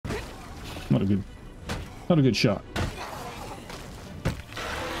Not a good shot.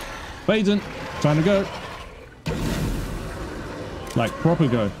 Fades in. Time to go. Like proper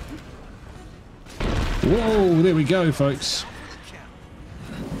go. Whoa, there we go, folks.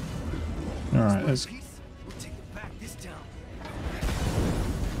 Alright,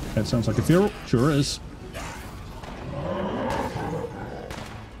 that sounds like a feral. Sure is.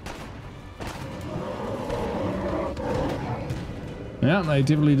 Yeah, they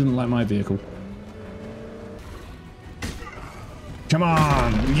definitely didn't like my vehicle. Come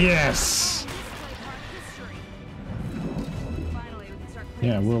on! Yes!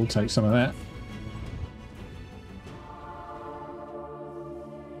 Yeah, we'll take some of that.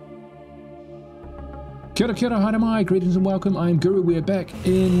 Kia ora, kia ora, haere mai, greetings and welcome. I am Guru. We are back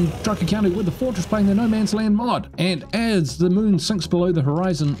in Drucker County with the Fortress playing the No Man's Land mod. And as the moon sinks below the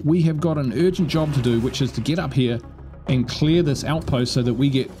horizon, we have got an urgent job to do, which is to get up here and clear this outpost so that we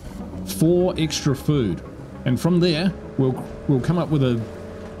get 4 extra food. And from there, we'll come up with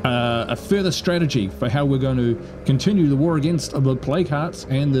a further strategy for how we're going to continue the war against the plague hearts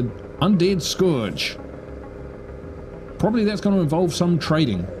and the undead scourge. Probably that's going to involve some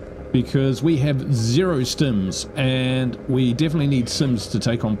trading, because we have 0 stims and we definitely need sims to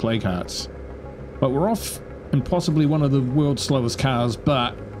take on plague hearts. But we're off in possibly one of the world's slowest cars,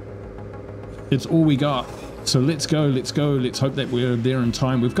 but it's all we got. So let's go, let's go, let's hope that we're there in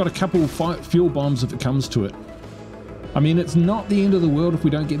time. We've got a couple fuel bombs if it comes to it. I mean, it's not the end of the world if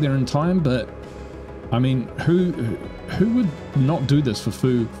we don't get there in time, but I mean, who would not do this for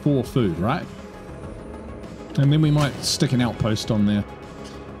food, right? And then we might stick an outpost on there,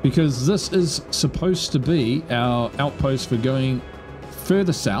 because this is supposed to be our outpost for going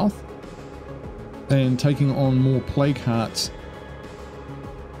further south and taking on more plague hearts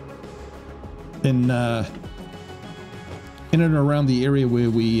in and around the area where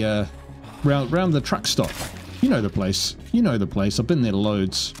we round the truck stop. You know the place. You know the place. I've been there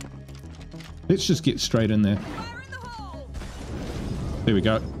loads. Let's just get straight in there. There we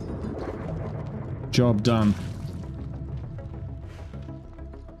go. Job done.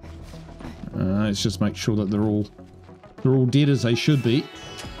 Let's just make sure that they're all dead as they should be.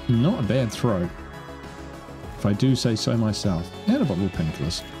 Not a bad throw, if I do say so myself. And a bottle of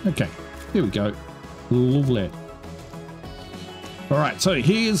painkillers. Okay, here we go. Lovely. All right, so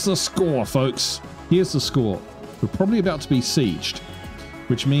here's the score, folks. Here's the score. We're probably about to be sieged,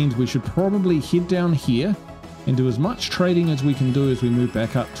 which means we should probably head down here and do as much trading as we can do as we move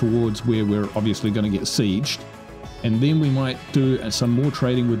back up towards where we're obviously going to get sieged. And then we might do some more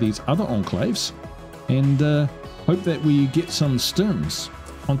trading with these other enclaves and hope that we get some stims.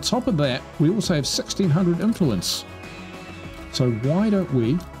 On top of that, we also have 1600 influence. So why don't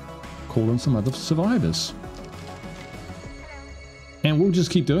we call in some other survivors? And we'll just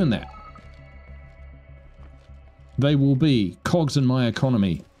keep doing that. They will be cogs in my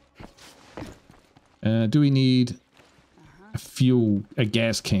economy. Do we need a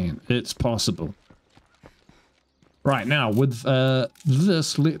gas can? It's possible. Right, now with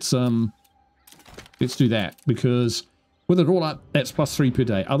this, let's do that, because with it all up, that's +3 per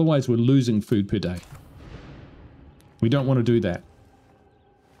day. Otherwise, we're losing food per day. We don't want to do that.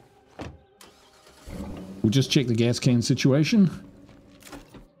 We'll just check the gas can situation.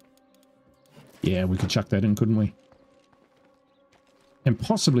 Yeah, we could chuck that in, couldn't we? And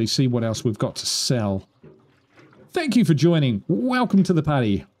possibly see what else we've got to sell. Thank you for joining. Welcome to the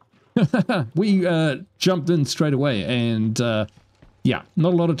party. We jumped in straight away, and yeah,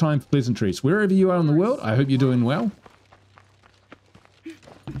 not a lot of time for pleasantries. Wherever you are in the world, I hope you're doing well. We're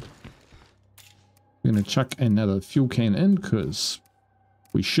going to chuck another fuel can in, because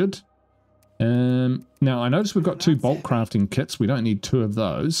we should. Now, I noticed we've got 2 bulk crafting kits. We don't need 2 of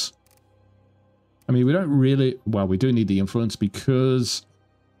those. I mean, we don't really... Well, we do need the influence, because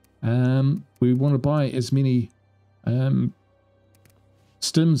we want to buy as many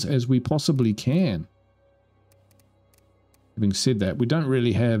stims as we possibly can. Having said that, we don't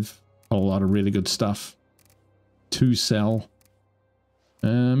really have a lot of really good stuff to sell. I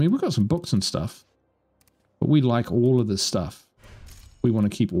mean, we've got some books and stuff, but we like all of this stuff. We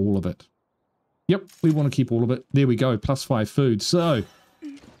want to keep all of it. Yep, we want to keep all of it. There we go, +5 food. So,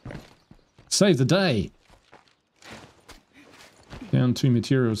 save the day. Down 2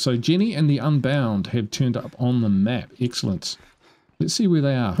 materials. So Jenny and the Unbound have turned up on the map. Excellent. Let's see where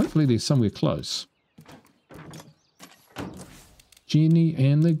they are. Hopefully they're somewhere close. Jenny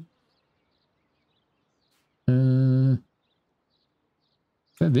and the... is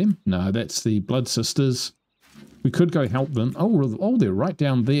that them? No, that's the Blood Sisters. We could go help them. Oh, they're right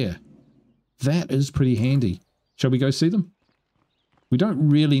down there. That is pretty handy. Shall we go see them? We don't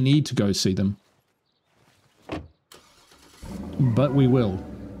really need to go see them. But we will.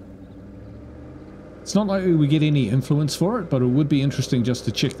 It's not like we get any influence for it, but it would be interesting just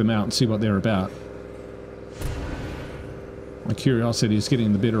to check them out and see what they're about. My curiosity is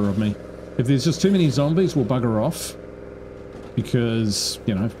getting the better of me. If there's just too many zombies, we'll bugger off. Because,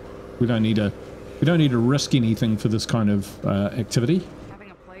 you know, we don't need to risk anything for this kind of activity.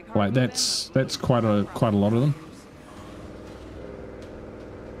 Like that's quite a lot of them.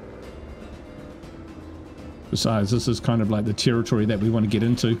 Besides, this is kind of like the territory that we want to get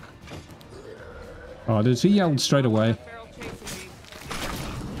into. Oh, does he yelled straight away?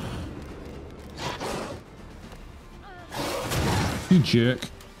 You jerk.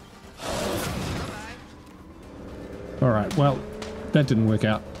 Alright, well, that didn't work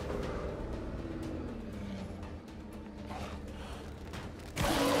out.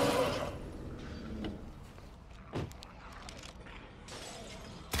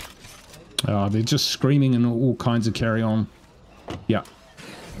 Oh, they're just screaming and all kinds of carry on. Yeah.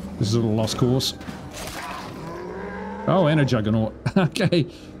 This is a little lost cause. Oh, and a juggernaut. Okay.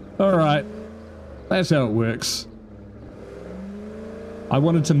 Alright. That's how it works. I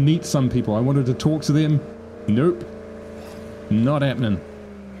wanted to meet some people. I wanted to talk to them. Nope. Not happening.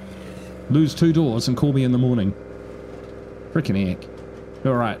 Lose 2 doors and call me in the morning. Frickin' heck.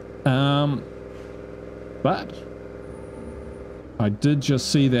 Alright. But I did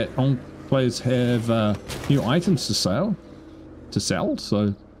just see that players have new items to sell,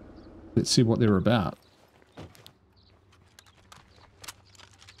 so let's see what they're about.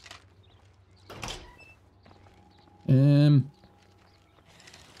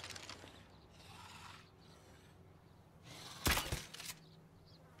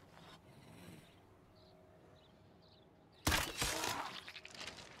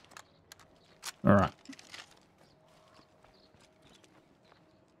 All right.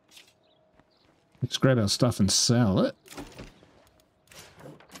 Let's grab our stuff and sell it.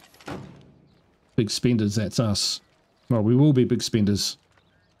 Big spenders, that's us. Well, we will be big spenders.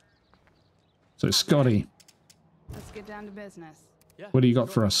 So, Scotty. Let's get down to business. What do you got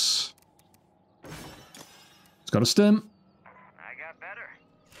for us? It's got a stim. I got better.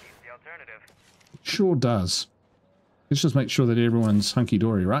 He's the alternative. Sure does. Let's just make sure that everyone's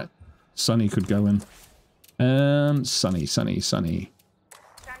hunky-dory, right? Sunny could go in. Sunny. Time to get some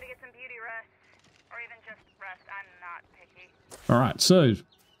beauty rest. Or even just rest. I'm not picky. Alright, so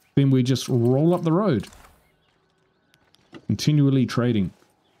then we just roll up the road. Continually trading.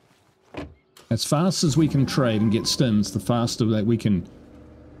 As fast as we can trade and get stims, the faster that we can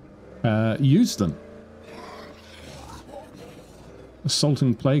use them.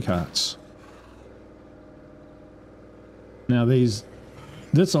 Assaulting plague hearts. Now this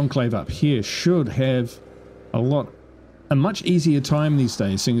enclave up here should have a much easier time these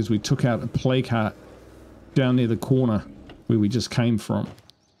days, seeing as we took out a plague heart down near the corner where we just came from.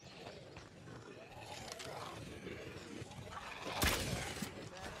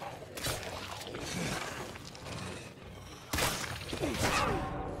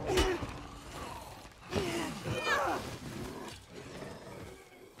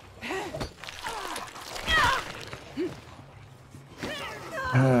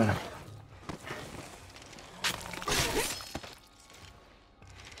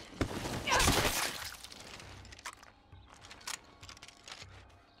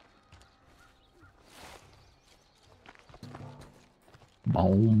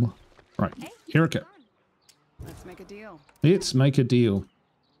 Boom. Right, Erica. Let's make a deal. Let's make a deal.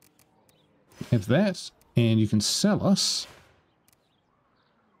 Have that, and you can sell us.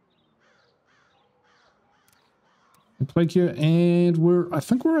 Plague here, and I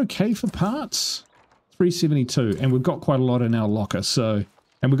think we're okay for parts. 372, and we've got quite a lot in our locker, so,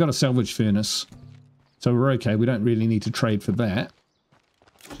 and we've got a salvage furnace. So we're okay, we don't really need to trade for that.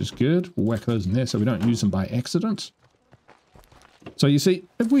 Which is good. We'll whack those in there so we don't use them by accident. So you see,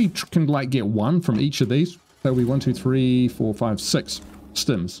 if we can like get one from each of these, that'll be 1, 2, 3, 4, 5, 6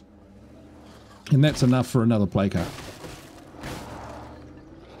 stims. And that's enough for another plague heart.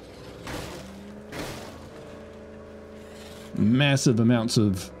 Massive amounts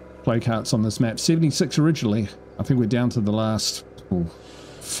of plague hearts on this map. 76 originally. I think we're down to the last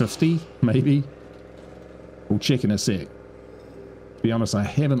 50, maybe. We'll check in a sec. To be honest, I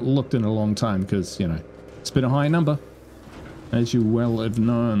haven't looked in a long time because, you know, it's been a high number. As you well have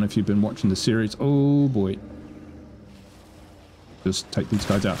known if you've been watching the series. Oh boy. Just take these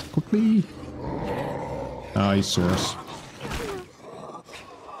guys out quickly. Ah, he saw us.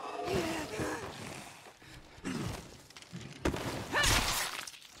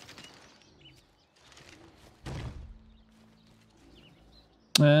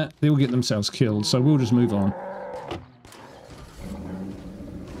 They'll get themselves killed, so we'll just move on.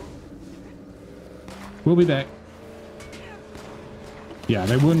 We'll be back. Yeah,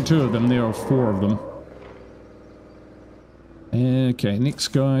 there weren't 2 of them, there are 4 of them. Okay, next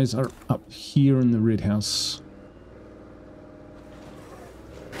guys are up here in the red house.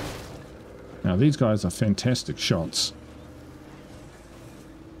 Now these guys are fantastic shots.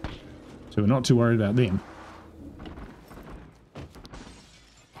 So we're not too worried about them.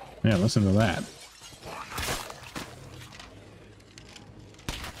 Yeah, listen to that.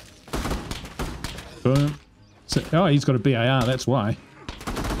 Boom. So, oh, he's got a BAR, that's why.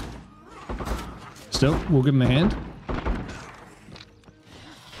 Still, we'll give him a hand.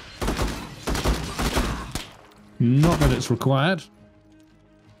 Not that it's required.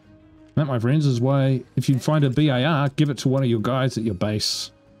 That, my friends, is why if you find a BAR, give it to one of your guys at your base,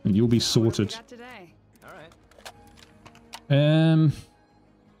 and you'll be sorted.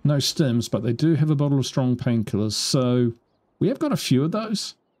 No stims, but they do have a bottle of strong painkillers, so we have got a few of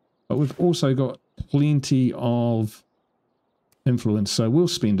those, but we've also got plenty of influence, so we'll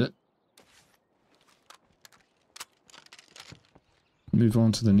spend it. Move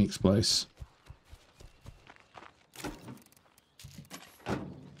on to the next place.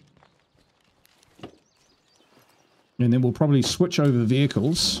 And then we'll probably switch over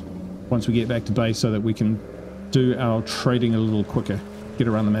vehicles once we get back to base so that we can do our trading a little quicker, get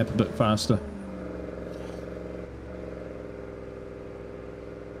around the map a bit faster.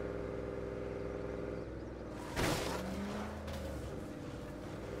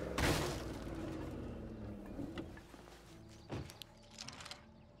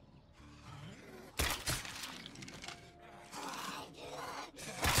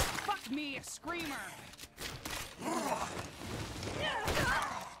 Fuck me, a screamer.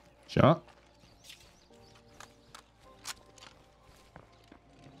 Shot.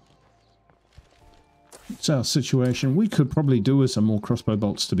 It's our situation. We could probably do with some more crossbow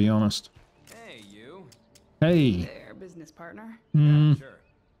bolts, to be honest. Hey, you. Hey. There, business partner. Yeah, sure.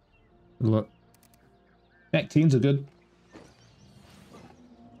 Look. Back 10s are good.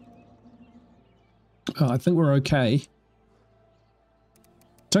 Oh, I think we're okay.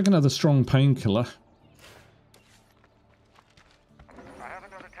 Take another strong painkiller. I have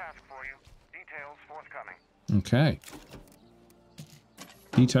another task for you. Details forthcoming. Okay.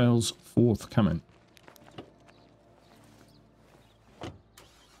 Details forthcoming.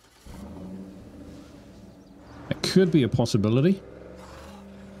 It could be a possibility.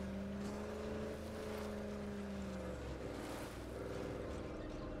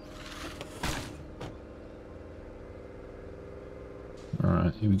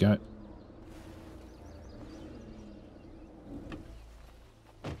 Alright, here we go.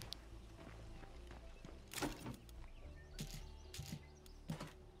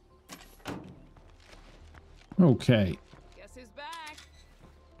 Okay. Guess who's back?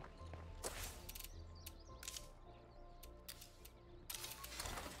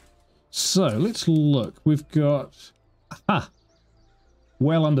 So let's look. We've got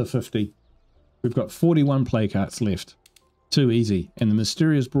well under 50. We've got 41 play cards left. Too easy. And the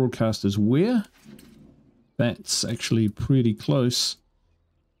mysterious broadcast is where? That's actually pretty close.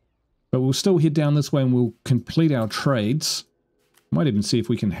 But we'll still head down this way and we'll complete our trades. Might even see if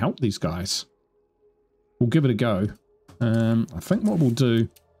we can help these guys. We'll give it a go. I think what we'll do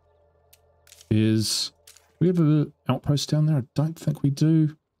is... we have an outpost down there? I don't think we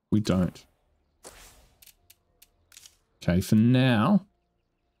do. We don't. Okay, for now...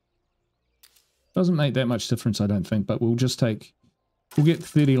 doesn't make that much difference, I don't think, but we'll just take... we'll get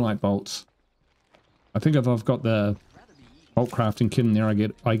 30 light bolts. I think if I've got the bolt crafting kit in there,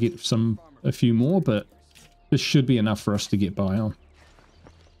 I get a few more, but this should be enough for us to get by on.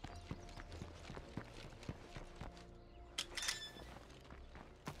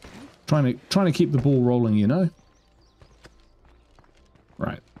 Trying to keep the ball rolling, you know.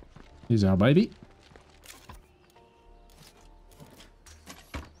 Right. Here's our baby.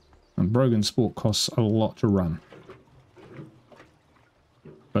 And Brogan Sport costs a lot to run.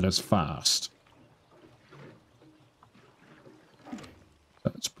 But it's fast.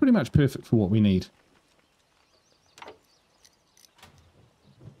 So it's pretty much perfect for what we need.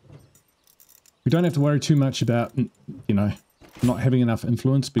 We don't have to worry too much about, you know, not having enough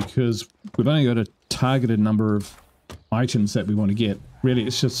influence because we've only got a targeted number of items that we want to get. Really,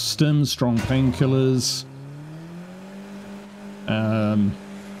 it's just stims, strong painkillers,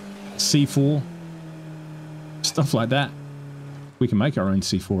 C4, stuff like that. We can make our own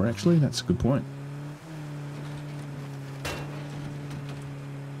C4 actually, that's a good point.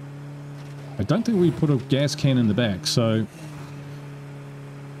 I don't think we put a gas can in the back, so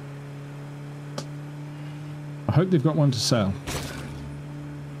I hope they've got one to sell.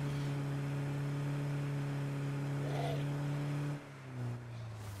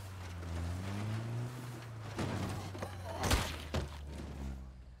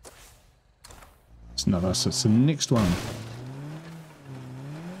 It's not us, it's the next one.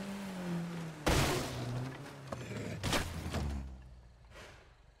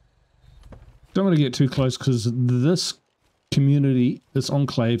 Don't want to get too close because this community, this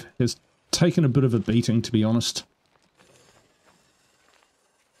enclave, has taken a bit of a beating, to be honest.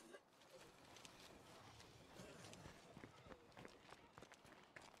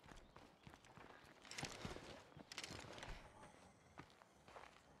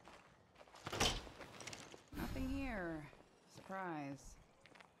 Nothing here. Surprise.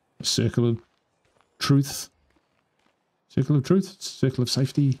 Circle of truth. Circle of truth? Circle of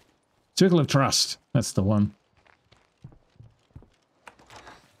safety. Circle of trust. That's the one.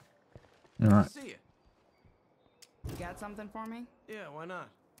 Alright. See ya. You got something for me? Yeah, why not?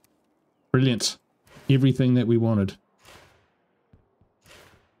 Brilliant. Everything that we wanted.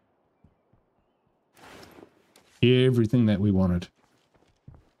 Everything that we wanted.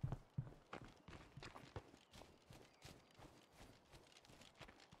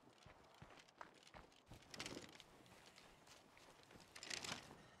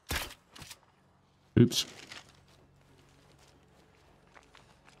 Oops.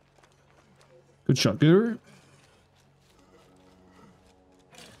 Good shot, Guru.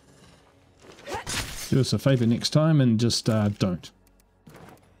 Do us a favor next time and just don't.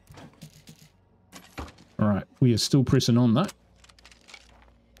 Alright, we are still pressing on that.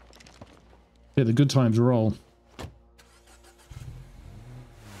 Yeah, the good times roll.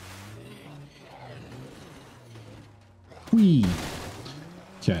 Whee!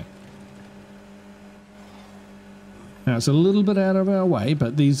 Okay. Now it's a little bit out of our way,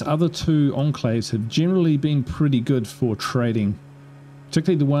 but these other two enclaves have generally been pretty good for trading.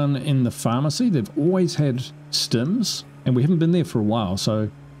 Particularly the one in the pharmacy. They've always had stims, and we haven't been there for a while, so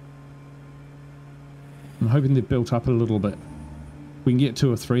I'm hoping they've built up a little bit. If we can get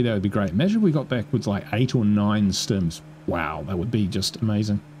 2 or 3, that would be great. Imagine if we got back with like 8 or 9 stims. Wow, that would be just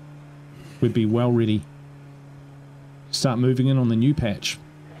amazing. We'd be well ready. Start moving in on the new patch.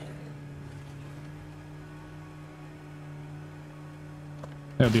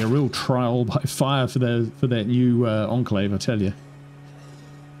 That would be a real trial by fire for that new enclave, I tell you.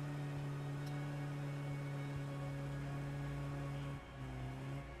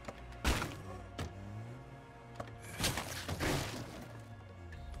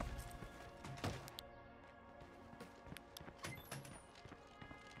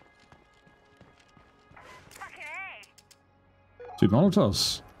 Fucking A. 2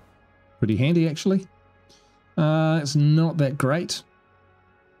 Molotovs. Pretty handy, actually. It's not that great.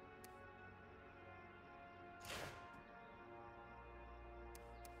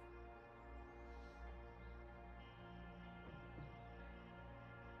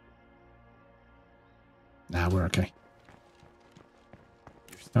 Nah, we're okay.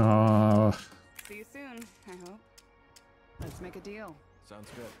 See you soon, I hope. Let's make a deal. Sounds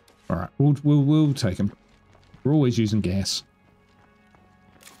good. All right, we'll take them. We're always using gas.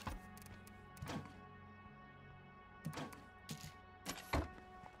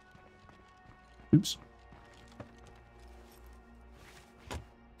 Oops.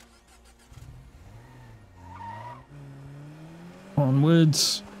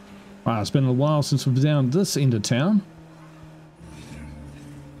 Onwards. Wow, it's been a while since we've been down this end of town.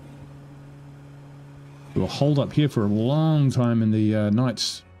 We were holed up here for a long time in the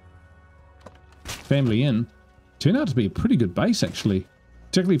Knights Family Inn. Turned out to be a pretty good base, actually.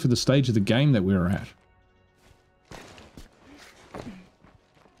 Particularly for the stage of the game that we were at.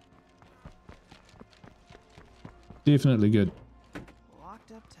 Definitely good.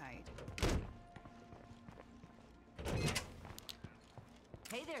 Locked up tight.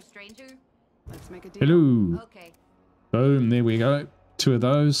 Hey there, stranger. Let's make a deal. Hello. Okay. Boom, there we go. 2 of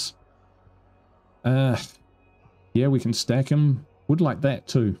those. Yeah, we can stack them. Would like that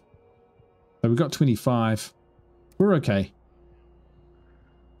too. So we've got 25. We're okay.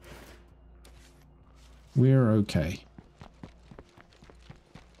 We're okay.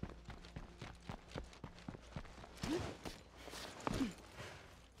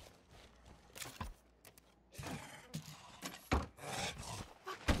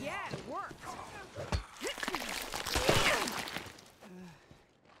 Yeah, it worked.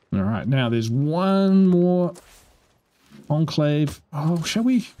 All right, now there's one more enclave. Oh, shall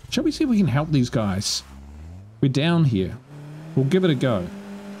we see if we can help these guys? We're down here. We'll give it a go.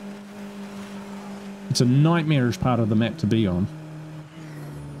 It's a nightmarish part of the map to be on.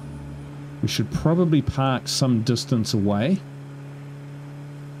 We should probably park some distance away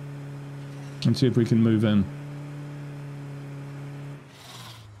and see if we can move in.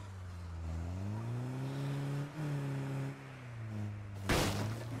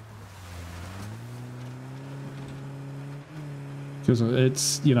 Because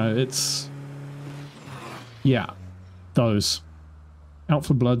it's, you know, it's... Yeah, those. Out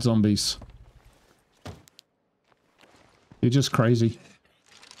for blood zombies. They're just crazy.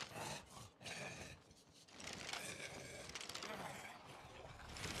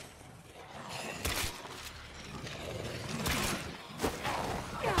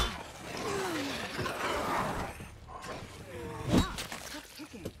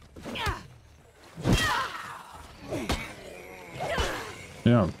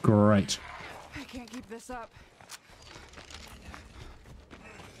 Yeah, great. I can't keep this up.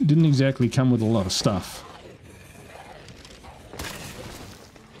 Didn't exactly come with a lot of stuff.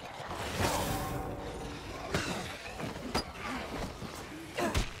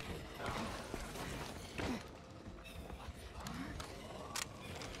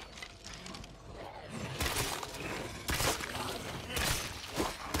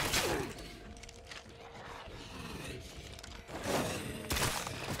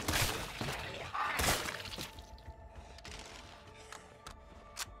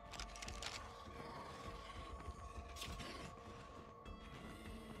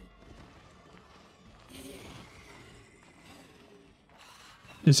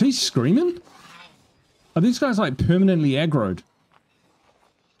 Is he screaming? Are these guys like permanently aggroed?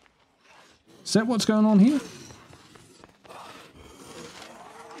 Is that what's going on here?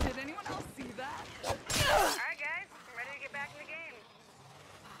 Did anyone else see that? Alright guys, I'm ready to get back in the game.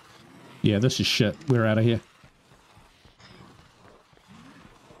 Yeah, this is shit. We're out of here.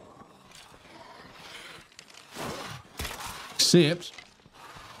 Except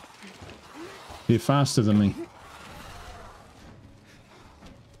they're faster than me.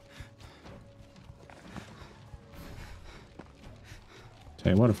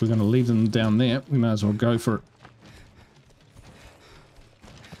 Tell you what, if we're going to leave them down there, we might as well go for it.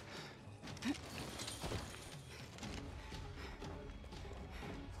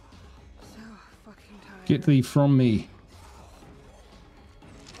 So fucking tired. Get thee from me.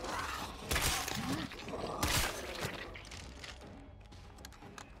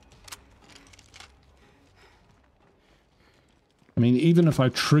 I mean, even if I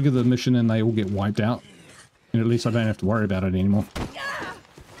trigger the mission and they all get wiped out, and at least I don't have to worry about it anymore.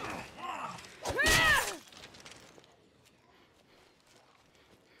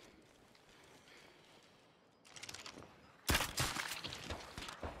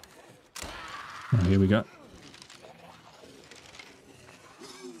 Oh, here we go.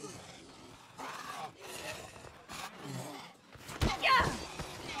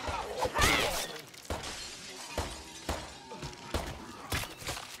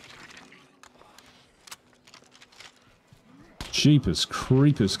 Jeepers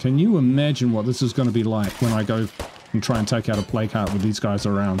creepers. Can you imagine what this is going to be like when I go and try and take out a plague cart with these guys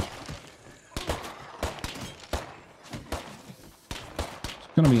around?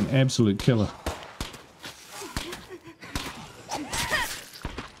 It's going to be an absolute killer.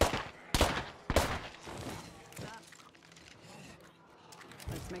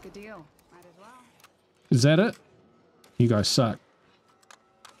 Let's make a deal. Might as well. Is that it? You guys suck.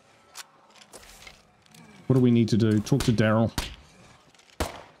 What do we need to do? Talk to Daryl.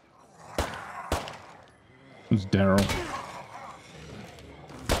 It's Daryl.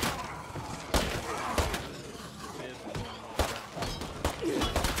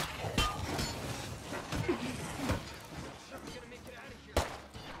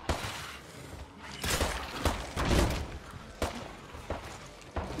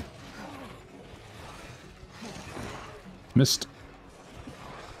 Missed.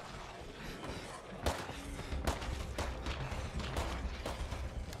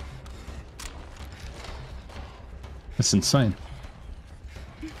 That's insane.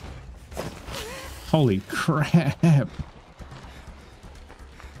 Holy crap.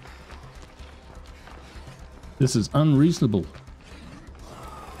 This is unreasonable.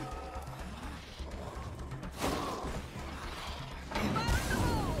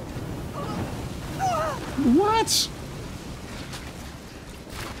 What?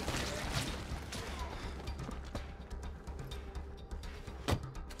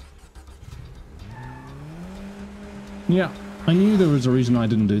 Yeah, I knew there was a reason I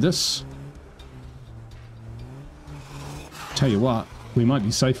didn't do this. Tell you what, we might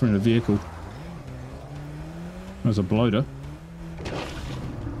be safer in a vehicle. There's a bloater.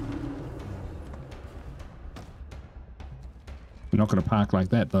 We're not going to park like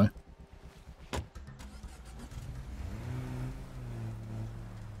that, though.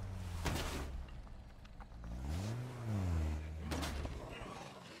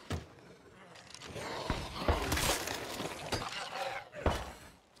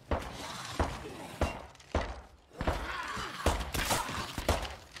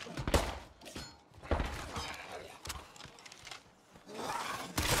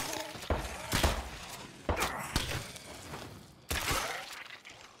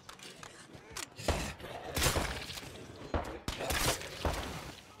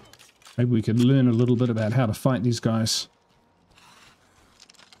 Maybe we could learn a little bit about how to fight these guys.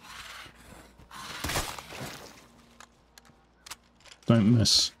 Don't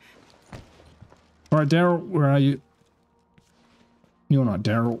miss. Alright, Daryl, where are you? You're not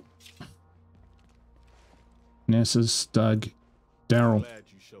Daryl. Nessus, Doug, Daryl. Glad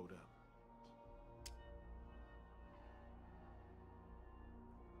you showed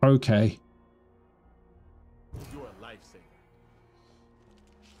up. Okay. You're a lifesaver.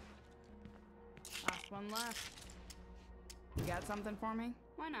 Last one left. You got something for me?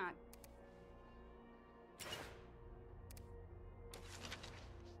 Why not?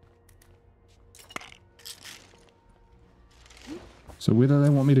 So where do they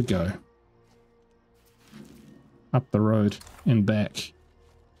want me to go? Up the road and back.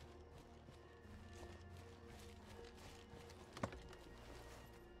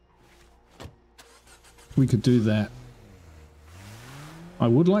 We could do that. I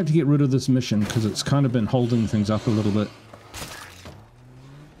would like to get rid of this mission because it's kind of been holding things up a little bit.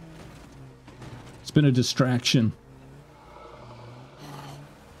 It's been a distraction.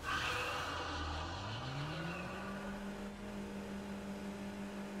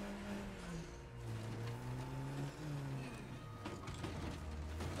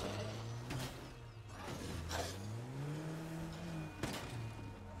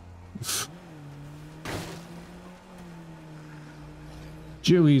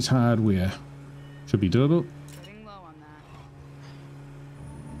 Dewey's hardware. Should be doable. Getting low on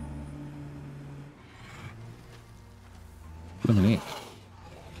that. Lemon egg.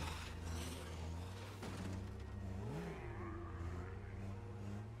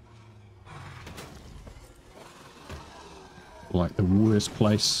 Like the worst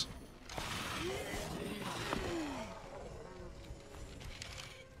place.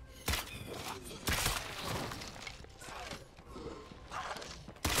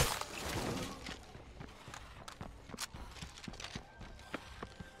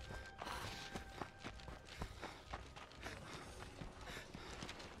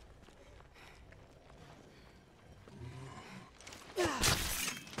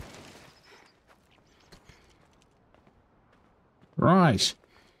 Right.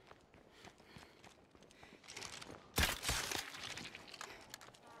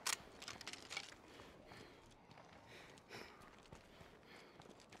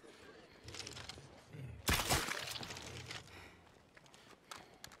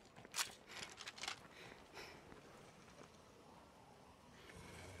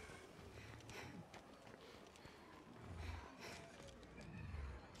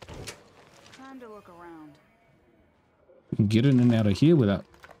 Time to look around. We can get in and out of here without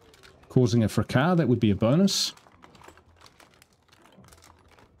causing a fracas. That would be a bonus.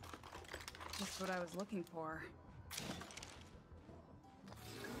 Just what I was looking for.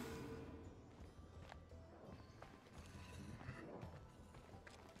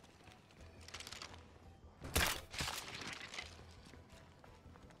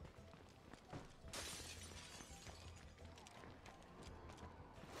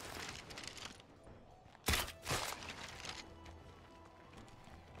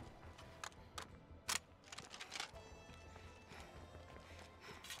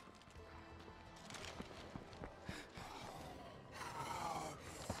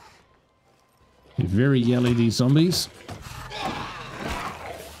 Very yelly, these zombies.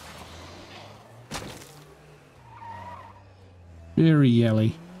 Very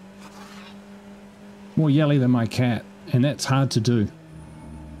yelly. More yelly than my cat, and that's hard to do.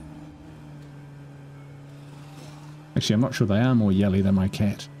 Actually, I'm not sure they are more yelly than my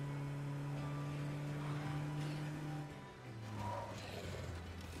cat.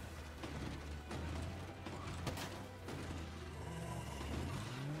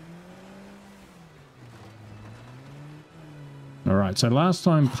 Alright, so last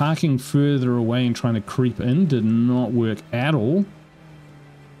time parking further away and trying to creep in did not work at all.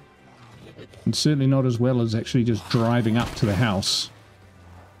 And certainly not as well as actually just driving up to the house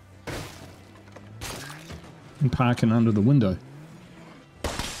and parking under the window.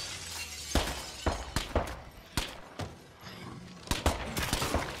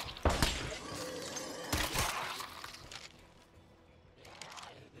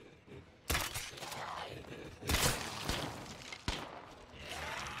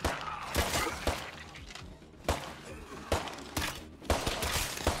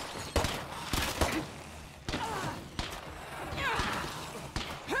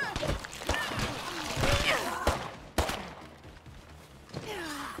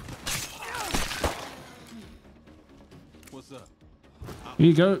 Here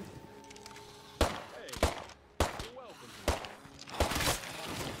you go.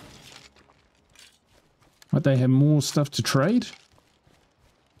 But they have more stuff to trade?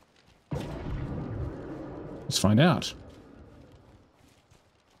 Let's find out.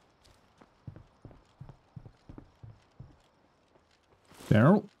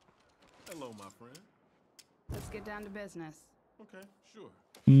 Daryl? Hello, my friend. Let's get down to business. Okay, sure.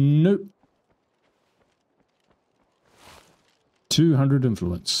 Nope. 200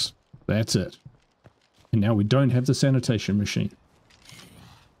 influence. That's it. And now we don't have the sanitation machine.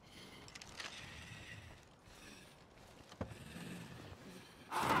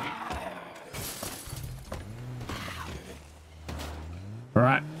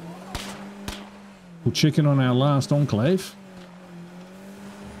 Alright. We'll check in on our last enclave.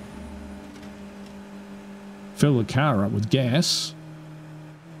 Fill the car up with gas.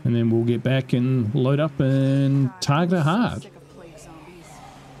 And then we'll get back and load up and target it hard. Sick of plague zombies.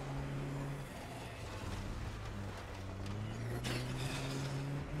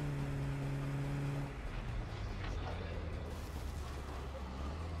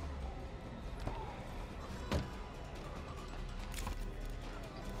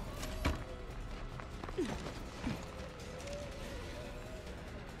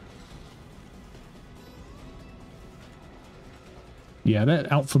 Yeah,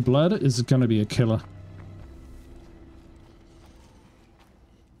 that out for blood is going to be a killer.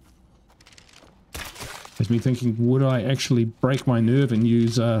 Has me thinking, would I actually break my nerve and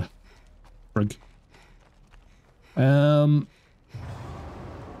use frig? Go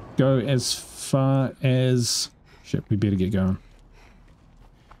as far as... Shit, we better get going.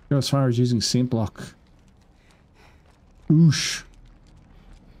 Go as far as using Scentblock. Oosh.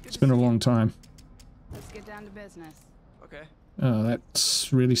 It's been a long time. Let's get down to business. Okay. Oh, that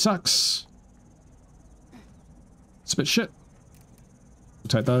really sucks. It's a bit shit. We'll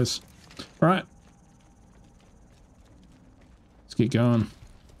take those. Alright. Let's get going.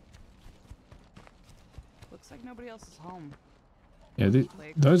 Looks like nobody else is home. Yeah,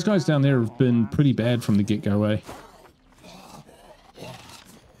 those guys down there have been pretty bad from the get-go, eh?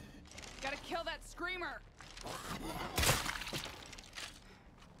 Gotta kill that screamer.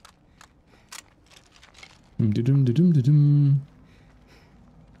 Dum-dum-dum-dum-dum.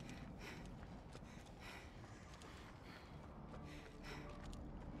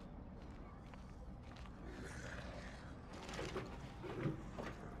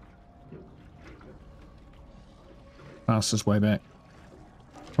 Fastest way back.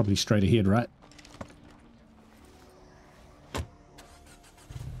 Probably straight ahead, right?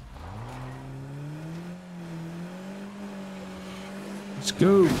 Let's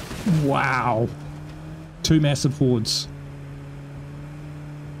go. Wow. 2 massive hordes.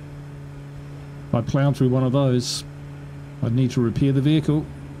 If I plow through one of those, I'd need to repair the vehicle,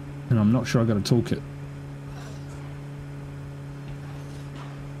 and I'm not sure I got a toolkit.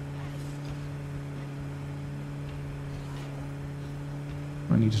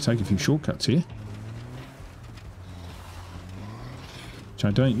 I need to take a few shortcuts here, which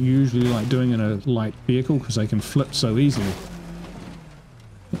I don't usually like doing in a light vehicle because they can flip so easily.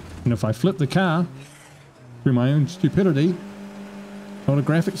 And if I flip the car through my own stupidity, not a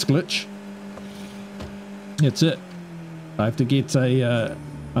graphics glitch, that's it. I have to get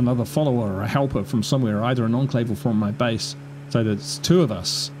another follower or a helper from somewhere, either an enclave or from my base, so that it's 2 of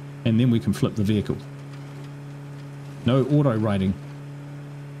us, and then we can flip the vehicle. No auto riding.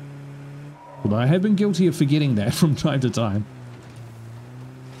 Although I have been guilty of forgetting that from time to time.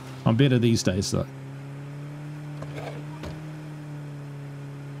 I'm better these days though.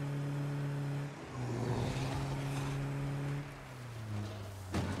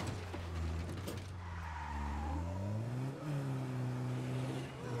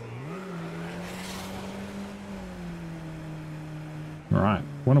 Alright,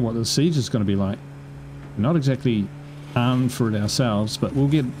 wonder what the siege is going to be like. Not exactly armed for it ourselves, but we'll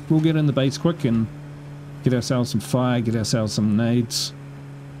get in the base quick and get ourselves some fire, get ourselves some nades.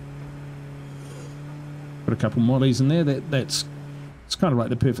 Put a couple mollies in there. It's kind of like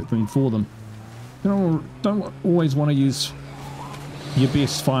the perfect thing for them. You know, don't always want to use your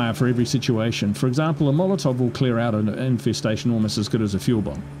best fire for every situation. For example, a Molotov will clear out an infestation almost as good as a fuel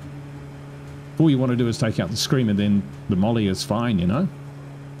bomb. All you want to do is take out the screamer, then the molly is fine, you know?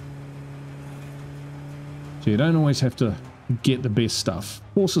 So you don't always have to get the best stuff.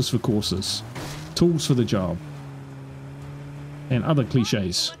 Horses for courses. Tools for the job. And other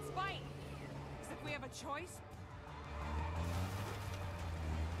cliches. Let's fight. As if we have a choice.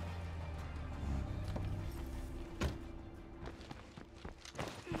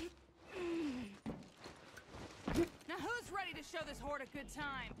 Now who's ready to show this horde a good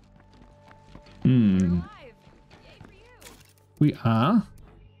time? We're alive. Yay for you. We are.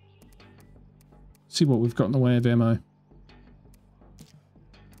 See what we've got in the way of ammo.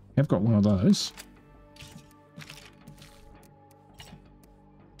 I've got one of those.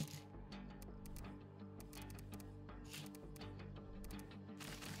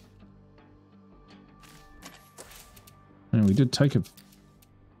 And we did take a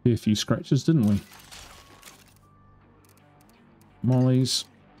fair few scratches, didn't we? Mollies.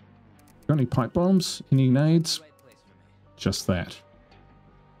 Got any pipe bombs? Any nades? Just that.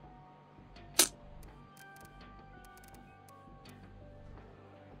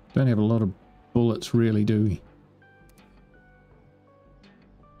 Don't have a lot of bullets really, do we?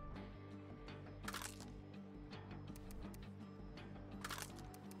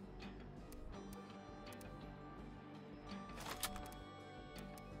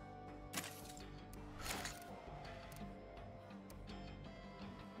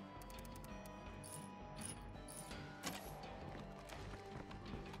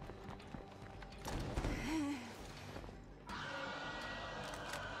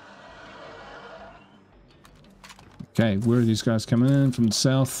 Okay, where are these guys coming in? From the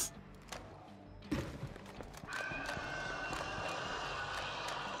south?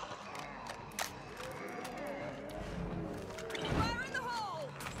 Fire in the hole!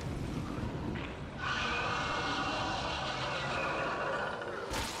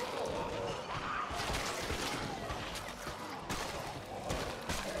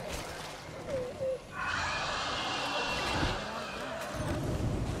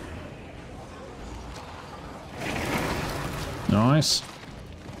 Nice.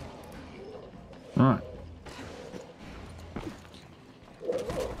 All right.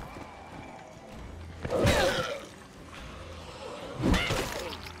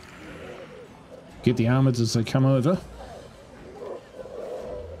 Get the armors as they come over.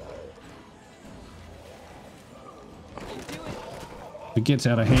 If it gets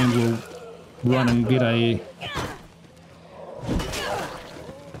out of hand, we'll run and get a...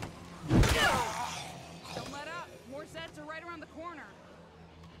 Don't let up. More sets are right around the corner.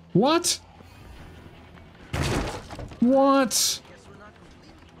 What? What?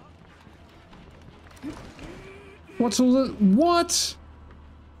 What's all the... What?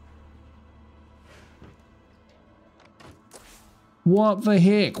 What the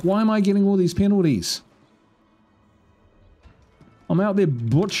heck? Why am I getting all these penalties? I'm out there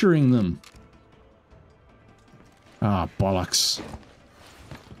butchering them. Ah, bollocks.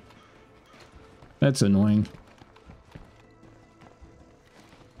 That's annoying.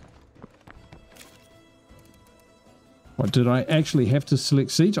 What, did I actually have to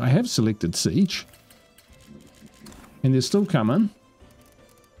select siege? I have selected siege. And they're still coming.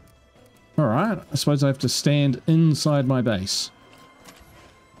 Alright, I suppose I have to stand inside my base.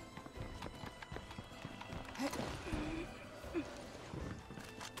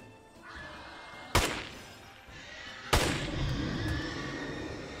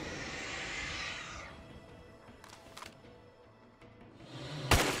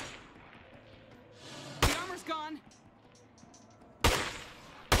 The armor's gone.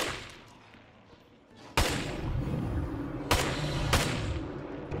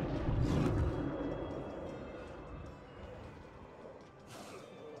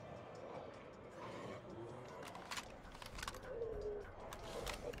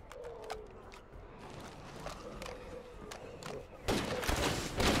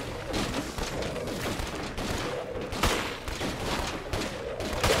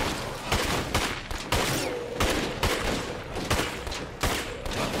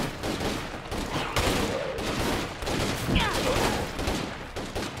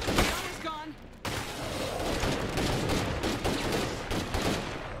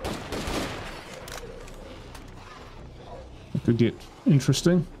 Could get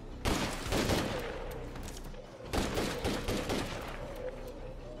interesting.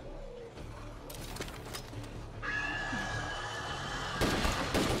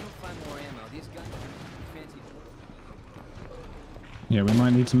 Yeah, we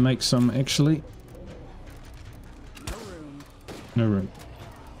might need to make some actually. No room. No room.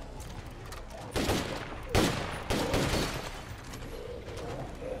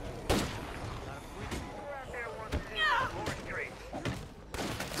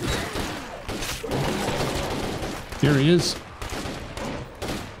 Here he is.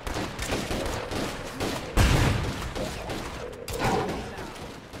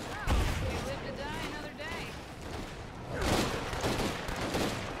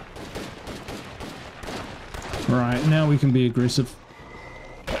 Right, now we can be aggressive.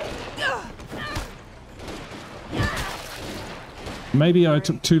 Maybe I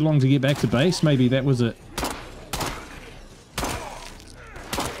took too long to get back to base. Maybe that was it.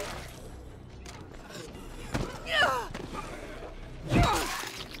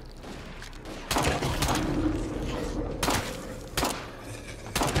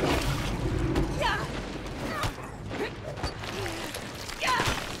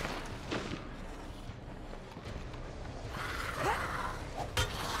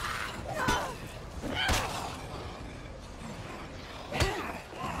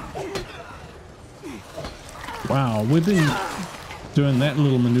 Wow, we've been doing that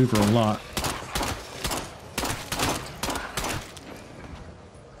little maneuver a lot.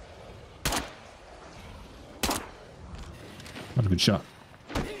 Not a good shot.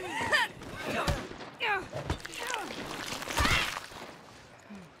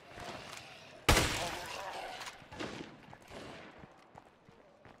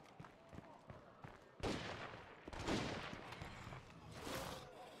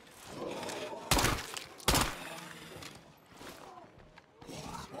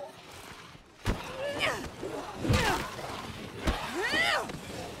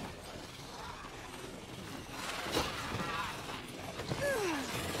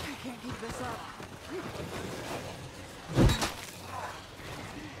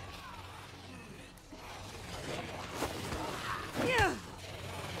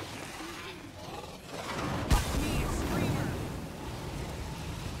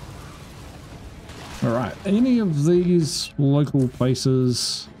 Alright, any of these local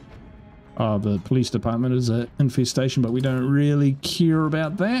places, the police department is an infestation, but we don't really care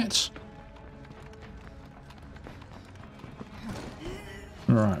about that.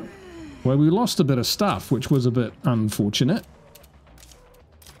 Alright, well, we lost a bit of stuff, which was a bit unfortunate.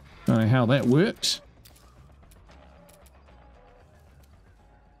 Don't know how that worked.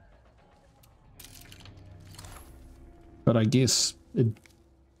 But I guess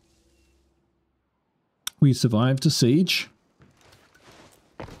we survived a siege.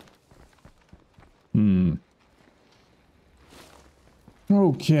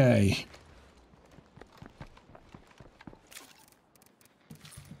 Okay.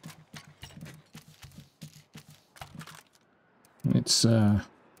 Let's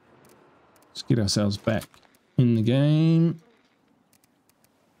get ourselves back in the game.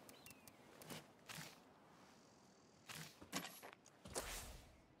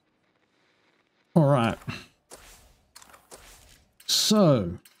 All right.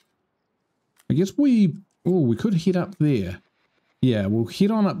 So, I guess we could head up there. Yeah, we'll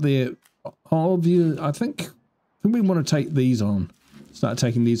head on up there. I think we want to take these on. Start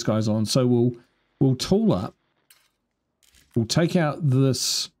taking these guys on. So we'll tool up. We'll take out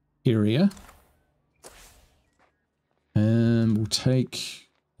this area. And we'll take,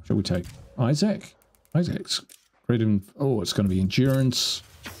 shall we take Isaac? Isaac's great in, oh, it's going to be endurance.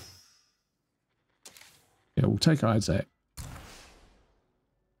 Yeah, we'll take Isaac.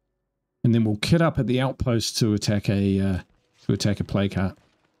 And then we'll kit up at the outpost to attack a plague cart.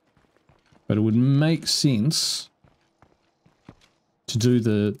 But it would make sense to do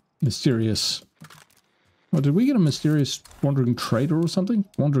the mysterious. Oh, did we get a mysterious wandering trader or something?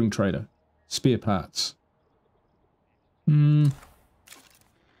 Wandering trader. Spare parts. Not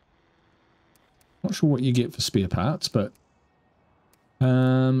sure what you get for spare parts, but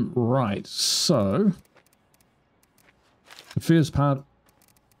right, so the first part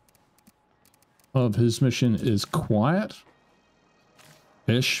of his mission is quiet-ish,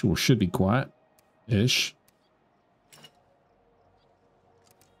 or should be quiet-ish.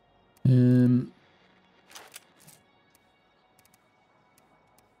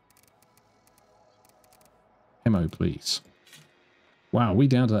 Ammo, please. Wow, we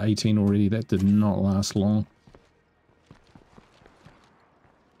down to 18 already. That did not last long.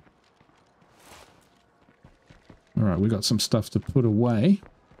 All right, we got some stuff to put away,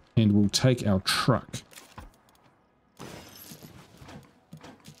 and we'll take our truck.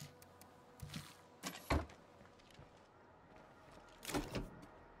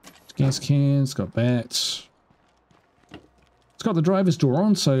 Gas cans, got that. It's got the driver's door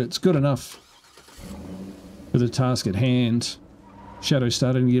on, so it's good enough for the task at hand. Shadow's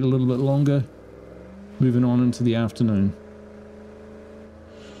starting to get a little bit longer. Moving on into the afternoon.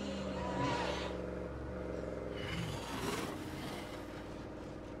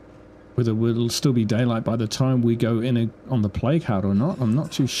 Whether it'll still be daylight by the time we go in on the plague cart or not, I'm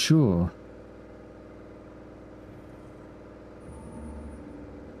not too sure.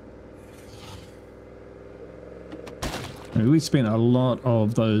 We spent a lot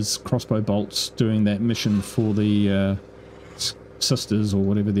of those crossbow bolts doing that mission for the sisters, or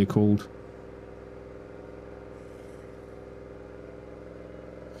whatever they're called.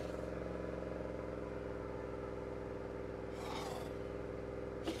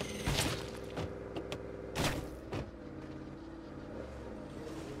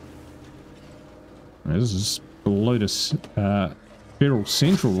 This is below to Feral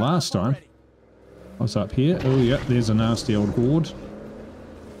Central last time. What's up here? Oh yeah, there's a nasty old horde.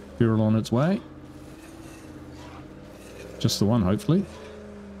 Feral on its way. Just the one, hopefully.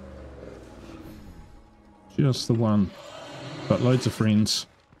 Just the one. Got loads of friends.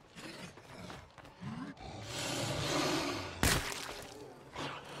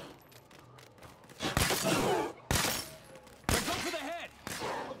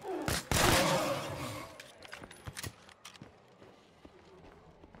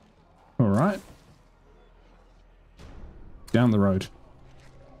 Alright. Down the road.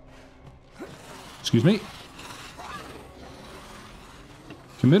 Excuse me.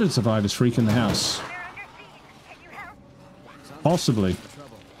 Committed survivors freak in the house. They're under siege. Can you help? Possibly.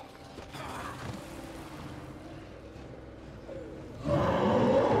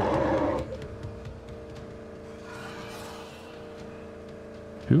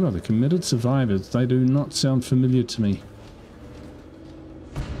 Who are the committed survivors? They do not sound familiar to me.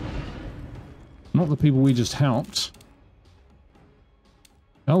 Not the people we just helped.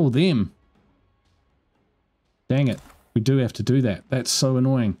 Oh, them. Dang it. We do have to do that. That's so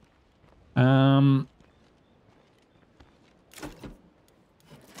annoying.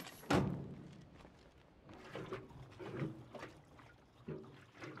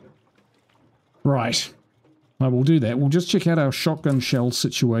 Right. I will do that. We'll just check out our shotgun shell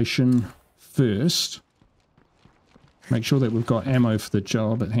situation first. Make sure that we've got ammo for the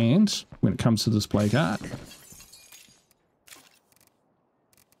job at hand when it comes to this plague heart.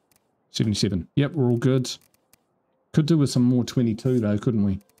 77. Yep, we're all good. Could do with some more 22 though, couldn't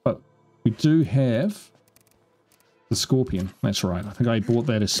we? But we do have the Scorpion. That's right. I think I bought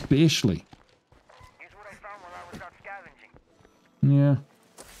that especially. Here's what I found while I was out scavenging. Yeah.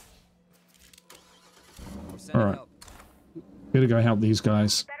 All Alright. Better go help these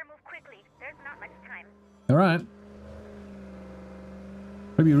guys. Better move quickly. There's not much time. Alright.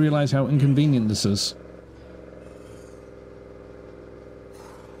 Hope you realize how inconvenient this is.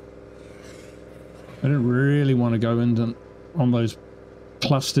 I don't really want to go into on those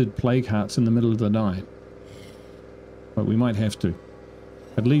clustered plague hearts in the middle of the night. But we might have to.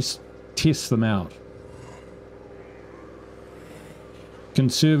 At least test them out.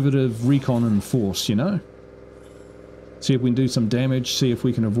 Conservative recon and force, you know? See if we can do some damage, see if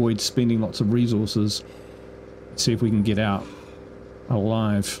we can avoid spending lots of resources, see if we can get out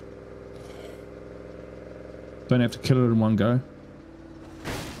alive. Don't have to kill it in one go.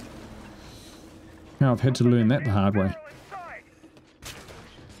 Now I've had to learn that the hard way. I'm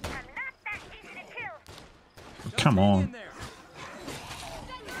not that easy to kill. Come on.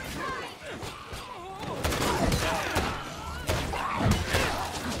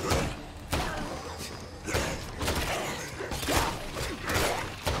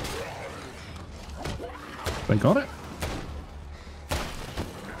 They got it?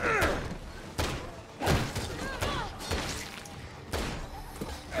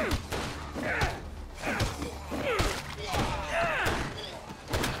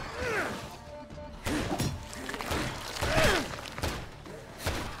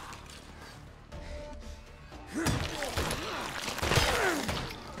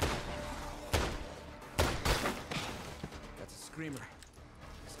 That's a screamer.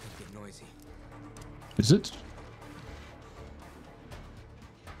 This could get noisy. Is it?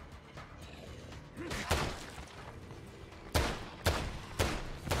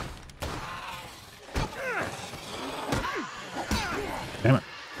 Damn it.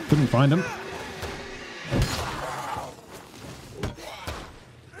 Couldn't find him.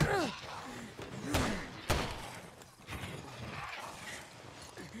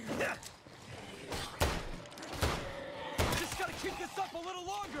 Just gotta keep this up a little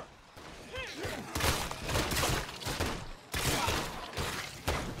longer.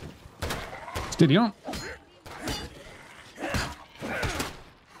 Steady on.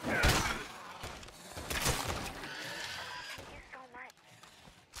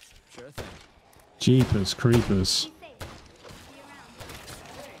 Sure thing. Jeepers creepers.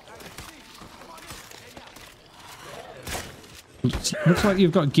 Looks like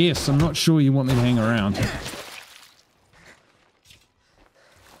you've got guests. I'm not sure you want me to hang around.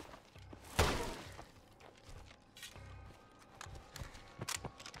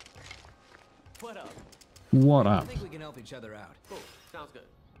 What up? What I up? think we can help each other out. Cool. Sounds good.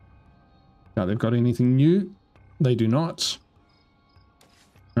 Now they've got anything new? They do not.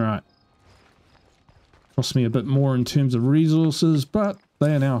 Alright. Cost me a bit more in terms of resources, but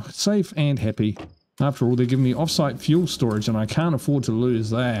they are now safe and happy. After all, they're giving me off-site fuel storage, and I can't afford to lose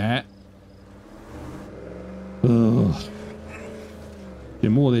that. Ugh. They're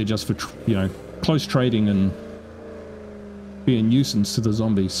more there just for, you know, close trading and be a nuisance to the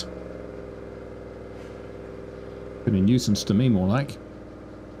zombies. Been a nuisance to me, more like.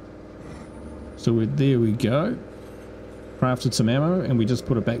 So there we go. Crafted some ammo, and we just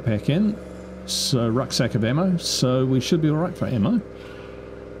put a backpack in. So, rucksack of ammo. So we should be alright for ammo.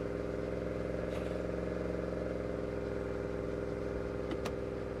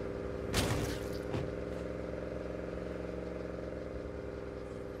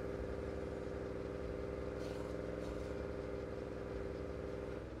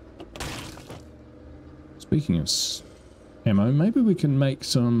 Speaking of ammo, maybe we can make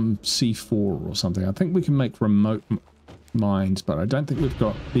some C4 or something. I think we can make remote mines, but I don't think we've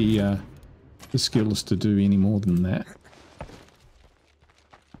got the skills to do any more than that.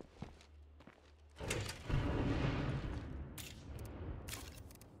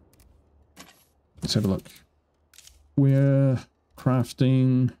 Let's have a look. We're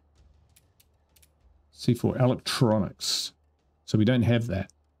crafting C4 electronics, so we don't have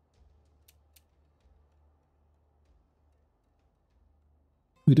that.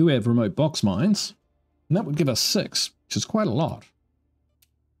 We do have remote box mines, and that would give us 6, which is quite a lot.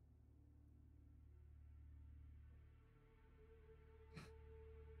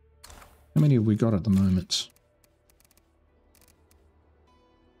 How many have we got at the moment?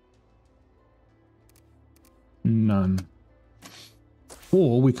 None.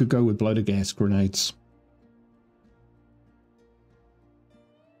 Or we could go with bloated gas grenades.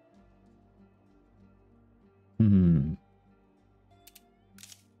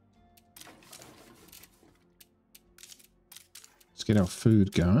 Let's get our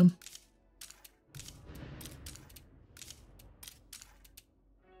food going.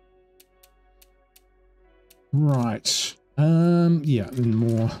 Right. Yeah, and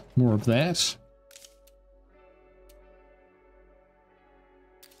more of that.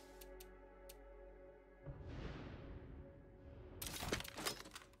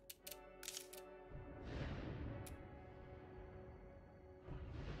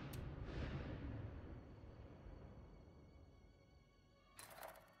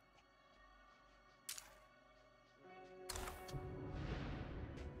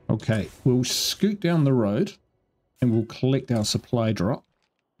 Okay, we'll scoot down the road and we'll collect our supply drop,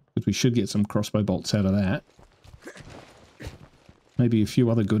 because we should get some crossbow bolts out of that. Maybe a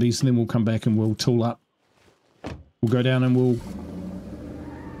few other goodies, and then we'll come back and we'll tool up. We'll go down and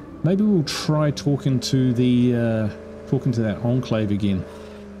maybe we'll try talking to that enclave again.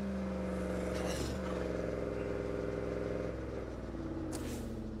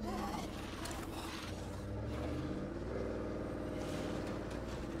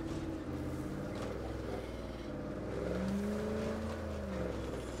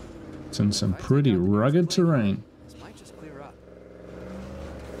 It's in some pretty rugged terrain. This might just clear up.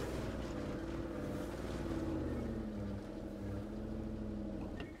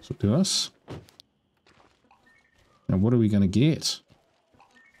 So to us. Now what are we going to get?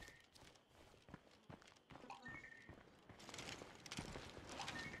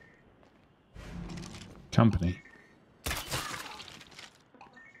 Company.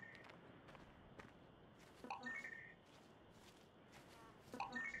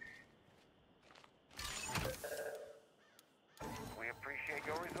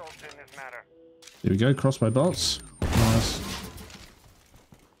 There we go, crossbow bolts. Nice.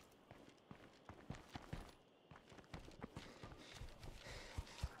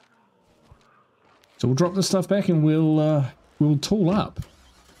 So we'll drop this stuff back and we'll tool up.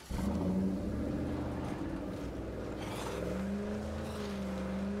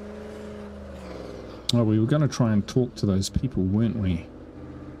 Oh, we were going to try and talk to those people, weren't we?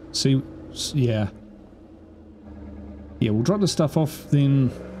 See, yeah. Yeah, we'll drop the stuff off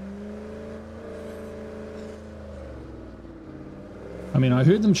then. I mean, I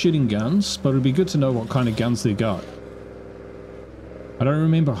heard them shooting guns, but it'd be good to know what kind of guns they got. I don't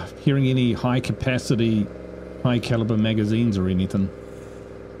remember hearing any high capacity, high caliber magazines or anything.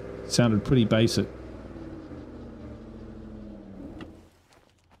 Sounded pretty basic.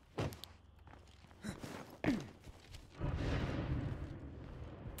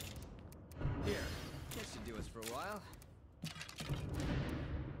 Here, this should do us for a while.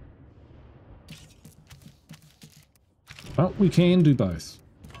 Well, we can do both.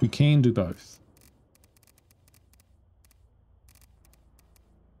 We can do both.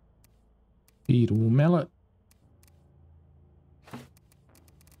 Feed or mallet.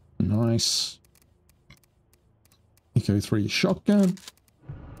 Nice. Echo 3 shotgun.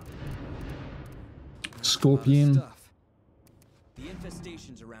 Scorpion. The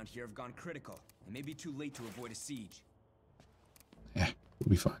infestations around here have gone critical. It may be too late to avoid a siege. Yeah, we'll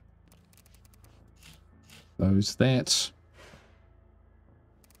be fine. Those that.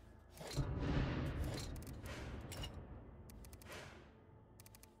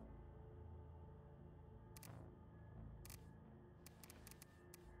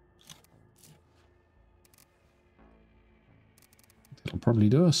 That'll probably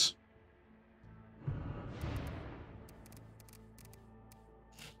do us.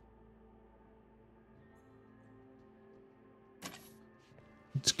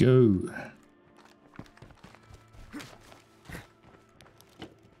 Let's go.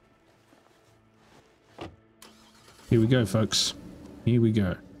 Here we go, folks. Here we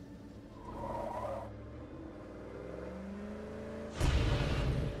go.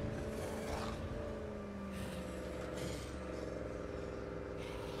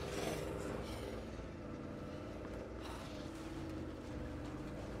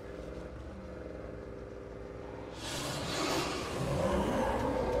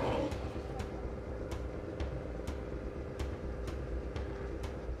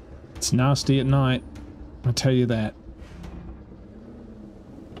 It's nasty at night, I tell you that.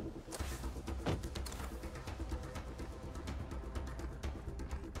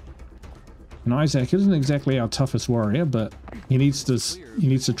 And Isaac isn't exactly our toughest warrior, but he needs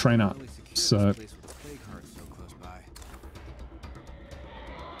to train up. So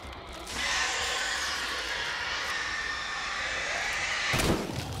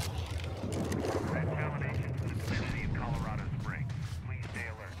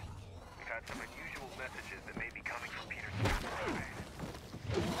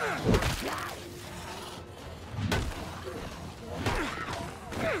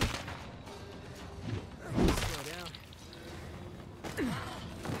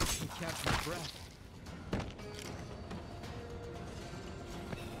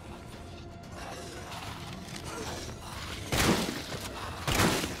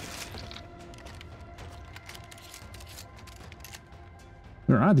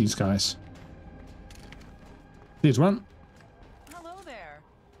where are these guys? There's one. Hello there.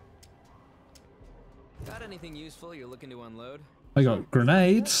 Got anything useful you're looking to unload? I got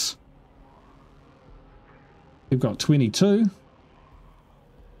grenades. We've got 22.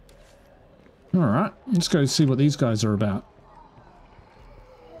 Alright, let's go see what these guys are about.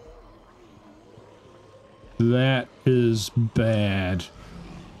 That is bad.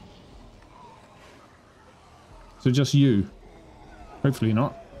 So just you. Hopefully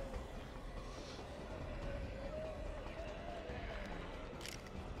not.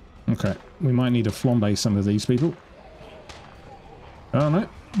 Okay, we might need to flambe some of these people. Oh no,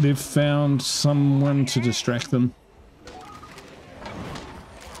 they've found someone to distract them.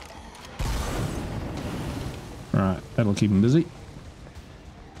 Alright, that'll keep them busy.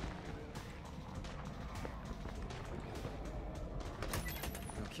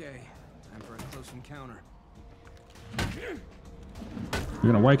 Okay, time for a close encounter.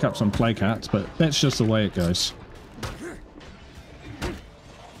 We're going to wake up some play carts, but that's just the way it goes.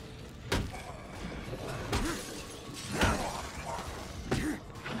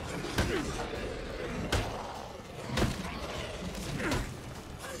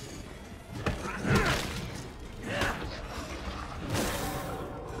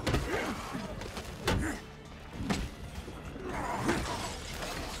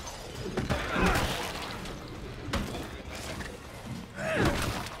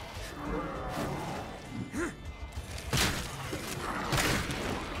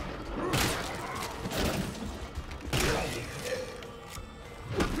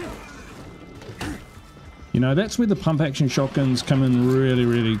 You know, that's where the pump action shotguns come in really,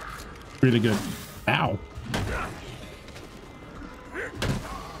 really, really good. Ow.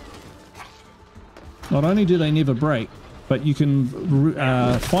 Not only do they never break, but you can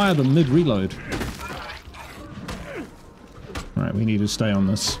fire them mid-reload. Alright, we need to stay on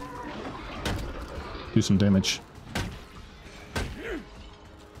this. Do some damage.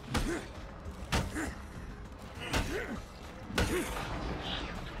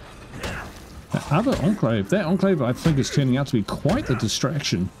 Other enclave. That enclave, I think, is turning out to be quite the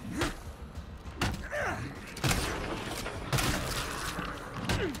distraction.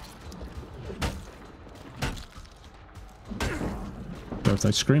 So if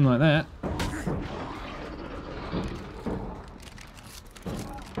they scream like that...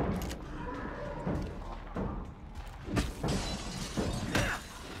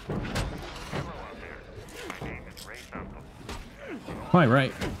 Hi,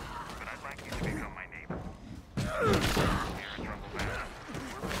 Ray.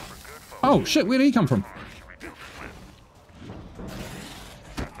 Oh shit, where did he come from?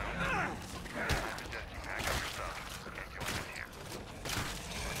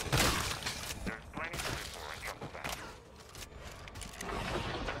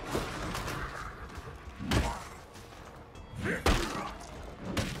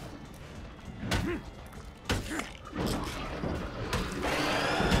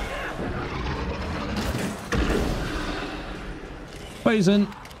 Poison.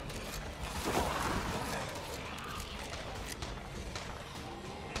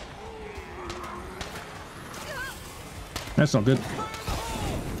 That's not good.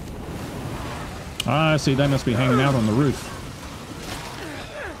 Ah, I see, they must be hanging out on the roof.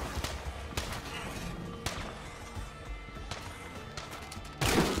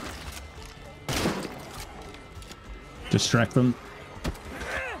 Distract them.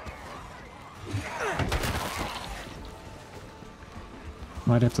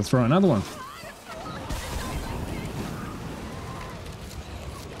 Might have to throw another one.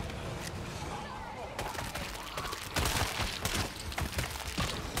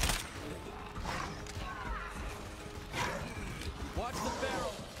 Watch the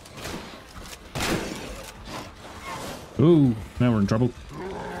barrel. Ooh, now we're in trouble.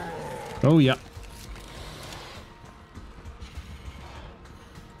 Oh, yeah.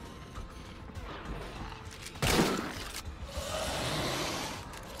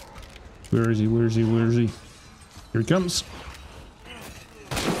 Where is he? Where is he? Where is he? Here he comes.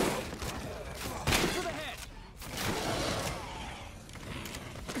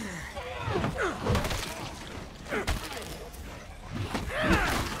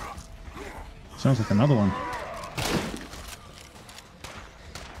 Sounds like another one.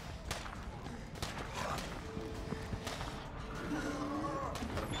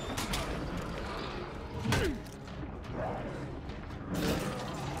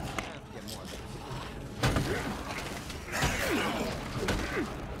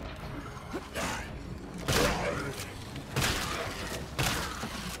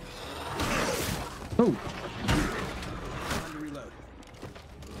 Oh. Time to reload.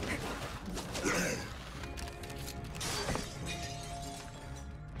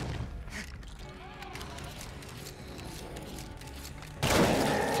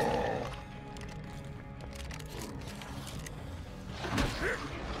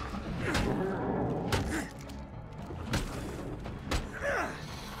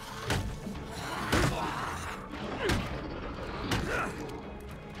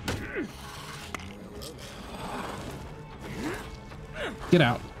 Get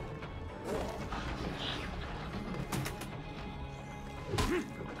out.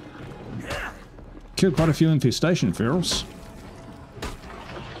 Killed quite a few infestation ferals.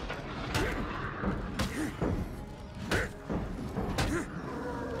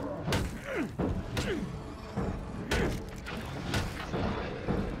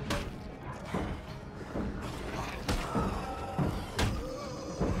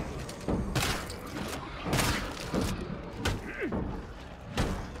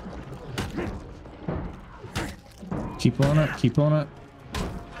 Keep on it, keep on it.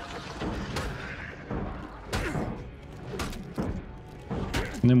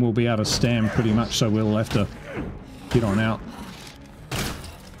 And then we'll be out of stam pretty much, so we'll have to get on out.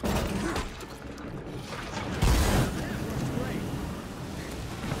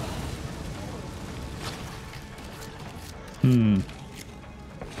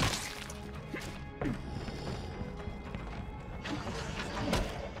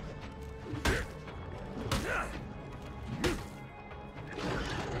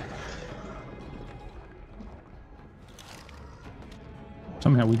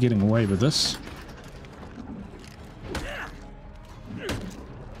 Somehow we're getting away with this.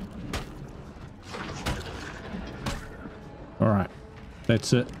 Alright,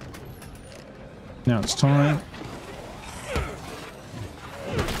 that's it. Now it's time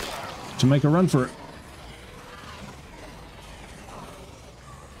to make a run for it.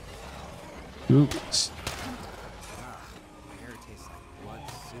 Oops. Air tastes like blood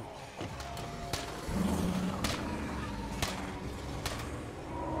soup.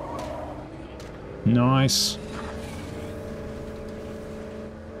 Nice.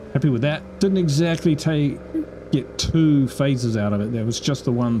 Happy with that. Didn't exactly get 2 phases out of it. There was just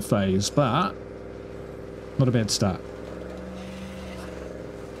the 1 phase, but not a bad start.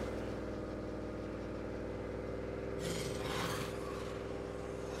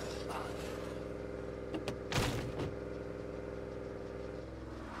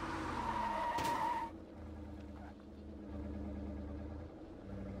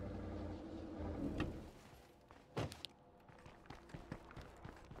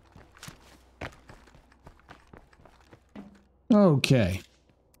 Okay.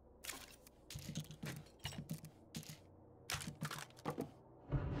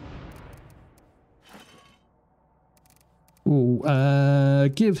 We'll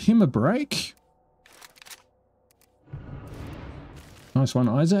give him a break. Nice one,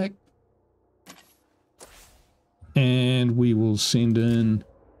 Isaac. And we will send in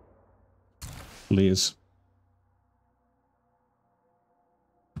Les.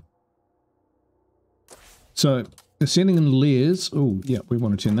 So, sending in Les. Oh, yeah, we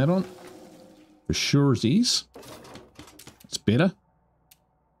want to turn that on. For sure as is. It's better.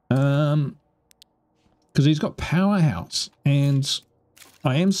 Because he's got powerhouse. And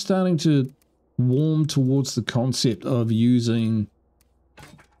I am starting to warm towards the concept of using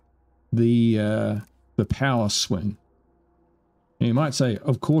the power swing You might say,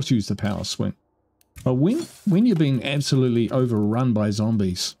 of course use the power swing. But when you're being absolutely overrun by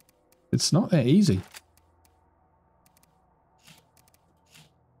zombies, it's not that easy.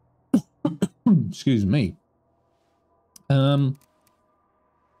 Excuse me. But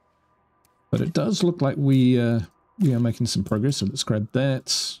it does look like we are making some progress. So let's grab that.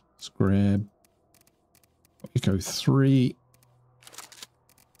 Let's grab Echo 3.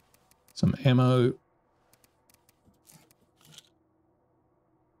 Some ammo.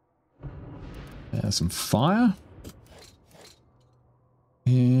 Some fire.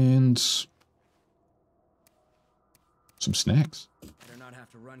 And some snacks. Better not have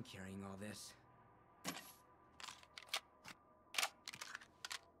to run carrying all this.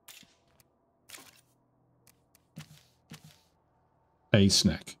 A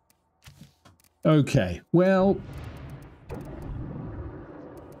snack. Okay, well...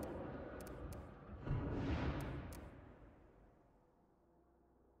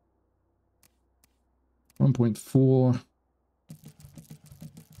 $1.4.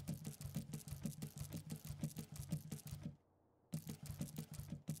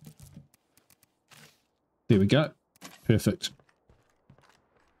 There we go. Perfect.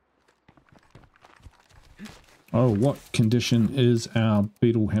 Oh, what condition is our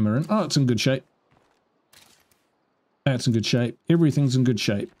beetle hammer in? Oh, it's in good shape. That's in good shape. Everything's in good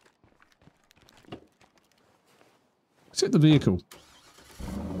shape. Except the vehicle.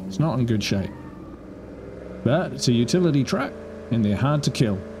 It's not in good shape. But it's a utility truck, and they're hard to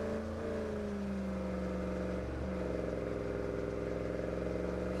kill.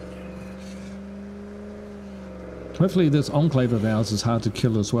 Hopefully this enclave of ours is hard to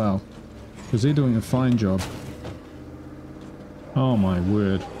kill as well, because they're doing a fine job. Oh my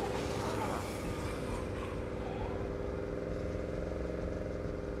word.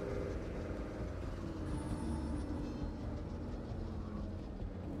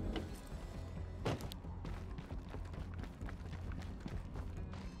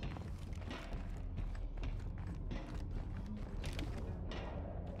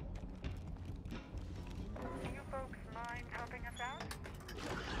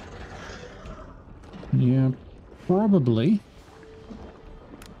 Yeah, probably.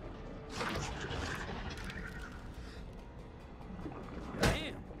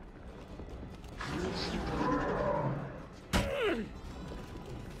 Damn.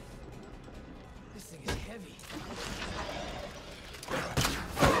 This thing is heavy.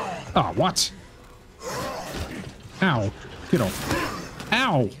 Oh, what? Ow. Get off.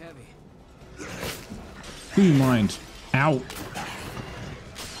 Ow. Heavy. Do you mind? Ow.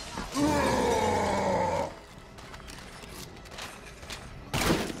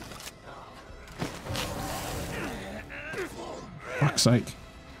 Fuck's sake.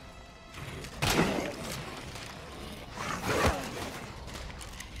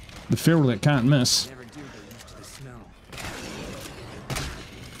 The feral that can't miss. Never do get used to the smell.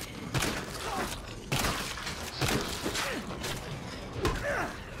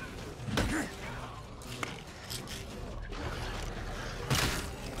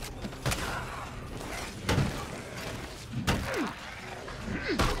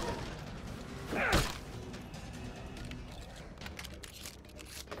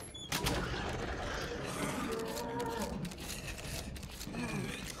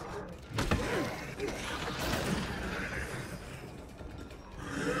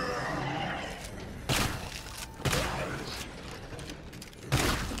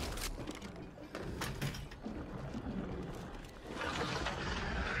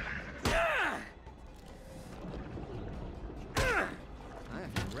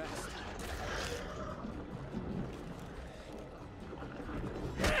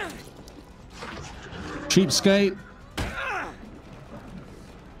 Cheapskate.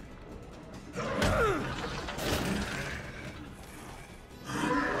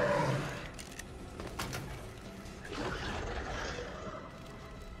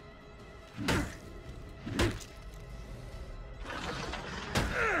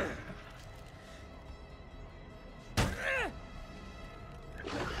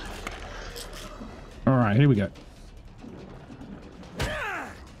 All right, here we go.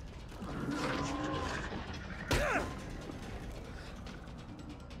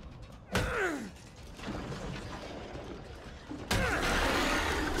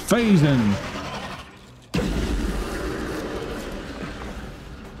 Phasing.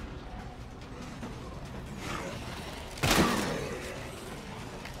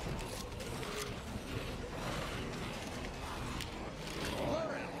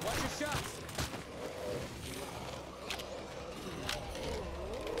 Watch your shots.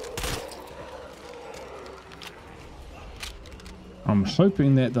 I'm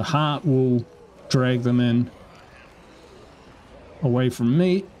hoping that the heart will drag them in away from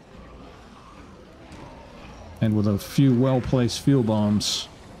me. And with a few well-placed fuel bombs,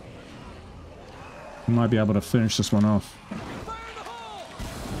 we might be able to finish this one off.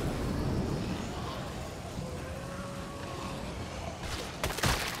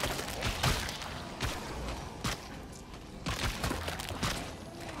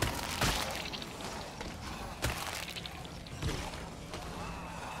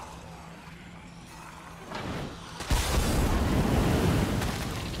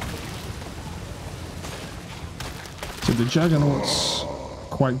 The juggernauts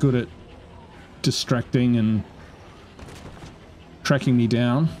quite good at distracting and tracking me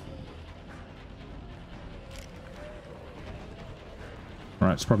down.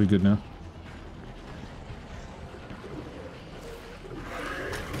 Alright, it's probably good now.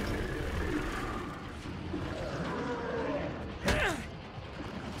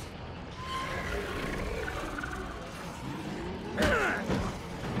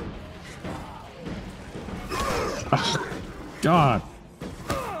 God.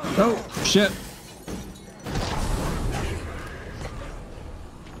 Oh, shit.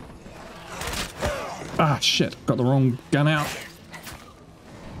 Ah, shit. Got the wrong gun out.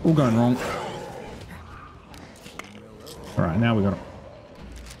 All going wrong. Alright, now we got it.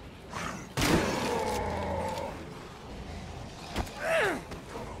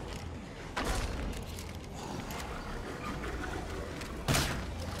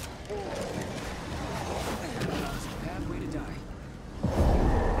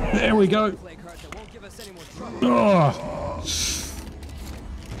 There we go. Oh.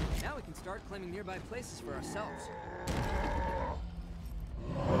 Now we can start claiming nearby places for ourselves.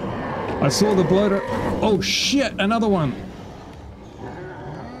 I saw the bloater. Oh shit, another one.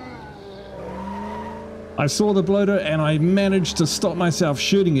 I saw the bloater and I managed to stop myself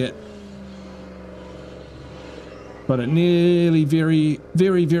shooting it. But it nearly, very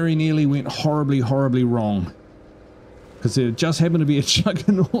nearly went horribly wrong. Because there just happened to be a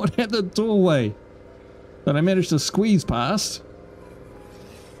juggernaut at the doorway that I managed to squeeze past.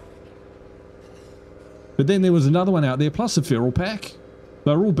 But then there was another one out there, plus a feral pack.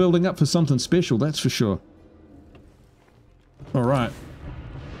 They're all building up for something special, that's for sure. Alright.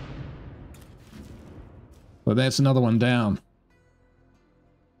 Well, that's another one down.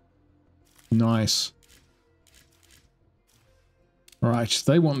 Nice. Alright,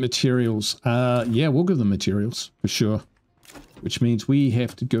 they want materials. Yeah, we'll give them materials, for sure. Which means we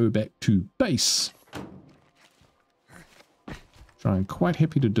have to go back to base. Which I'm quite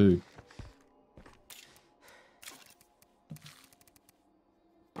happy to do.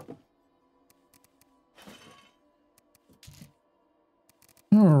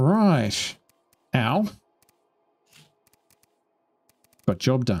 Alright. Ow. Got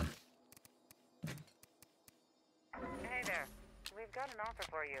job done. Hey there. We've got an offer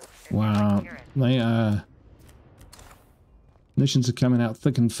for you. Wow. They are... Missions are coming out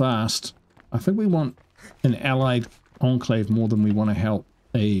thick and fast. I think we want an allied enclave more than we want to help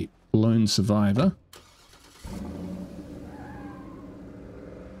a lone survivor.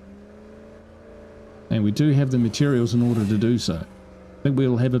 And we do have the materials in order to do so. I think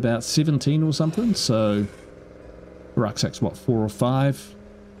we'll have about 17 or something, so... Rucksack's what, 4 or 5?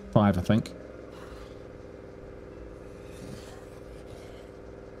 5, I think.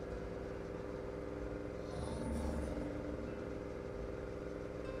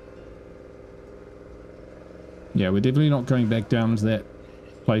 Yeah, we're definitely not going back down to that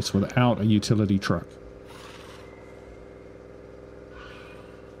place without a utility truck.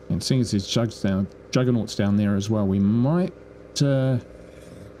 And seeing as there's juggernauts down there as well, we might...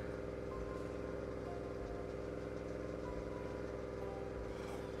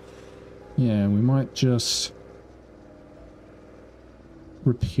 yeah, we might just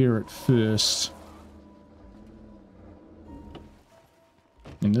repair it first.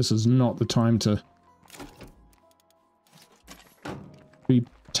 And this is not the time to be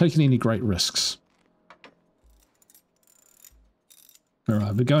taking any great risks.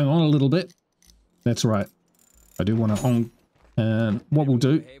 Alright, we're going on a little bit. That's right. I do want to on... And what we'll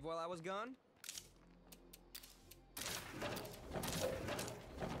do... While I was gone?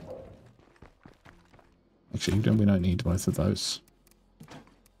 Actually, we don't need both of those.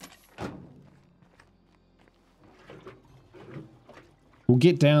 We'll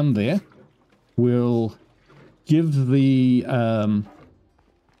get down there. We'll give the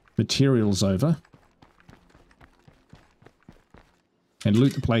materials over. And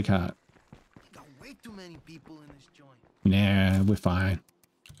loot the plague heart. Got way too many people in this joint. Nah, we're fine.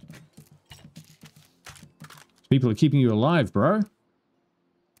 People are keeping you alive, bro.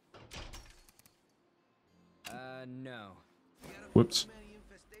 Whoops. Many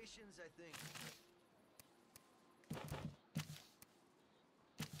infestations, I think.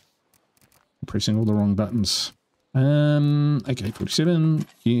 Pressing all the wrong buttons. AK-47,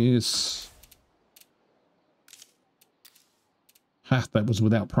 yes. Ha, that was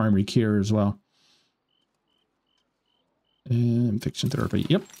without primary care as well. Infection therapy,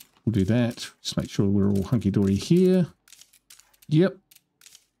 yep. We'll do that. Just make sure we're all hunky-dory here. Yep.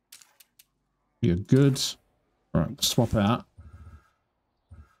 You're good. All right, swap out.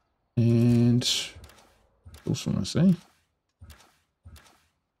 And also want to say,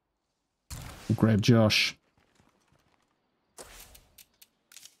 we'll grab Josh. I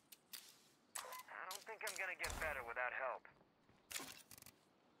don't think I'm gonna get better without help.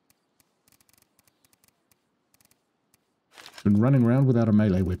 Been running around without a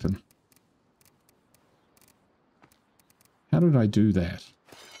melee weapon. How did I do that?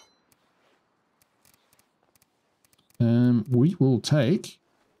 We will take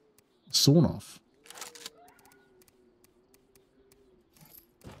sawn off.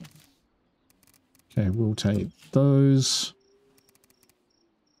 Okay, we'll take those.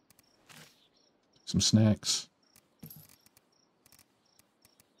 Some snacks.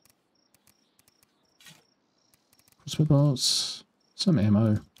 Crossbow bolts. Some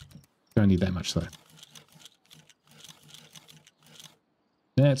ammo. Don't need that much though.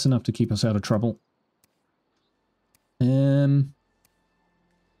 That's enough to keep us out of trouble.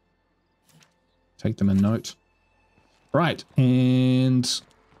 Take them a note. Right, and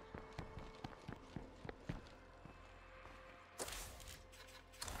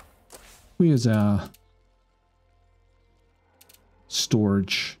where's our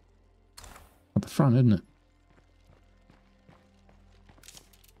storage? At the front, isn't it?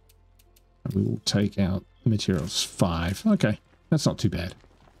 We will take out materials 5. Okay, that's not too bad.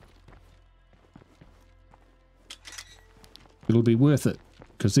 It'll be worth it,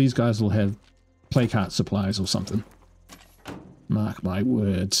 because these guys will have placard supplies or something. Mark my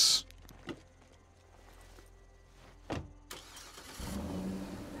words.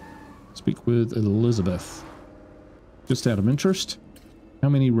 Speak with Elizabeth. Just out of interest, how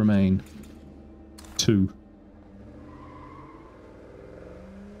many remain? 2.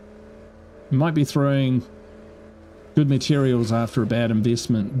 Might be throwing good materials after a bad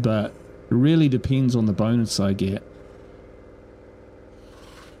investment, but it really depends on the bonus I get.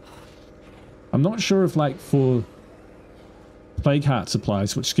 I'm not sure if, like, for plague heart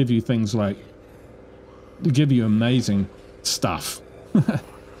supplies, which give you things like, they give you amazing stuff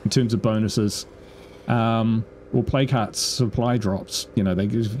in terms of bonuses, or plague heart supply drops, you know, they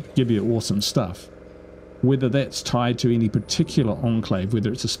give you awesome stuff. Whether that's tied to any particular enclave,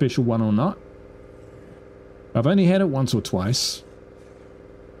 whether it's a special one or not. I've only had it once or twice.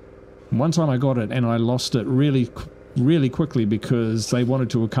 One time I got it and I lost it really quickly because they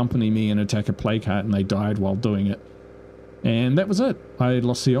wanted to accompany me and attack a plague heart and they died while doing it. And that was it. I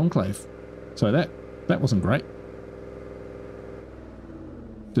lost the enclave. So that wasn't great.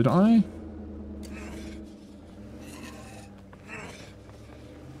 Did I?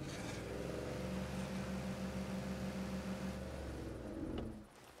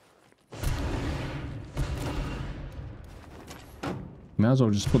 Might as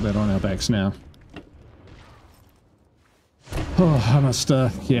well just put that on our backs now. Oh, I must,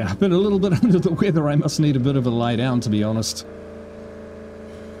 yeah, been a little bit under the weather. I must need a bit of a lie down, to be honest.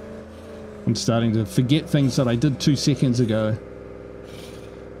 I'm starting to forget things that I did 2 seconds ago.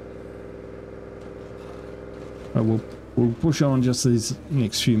 Oh, we'll push on just these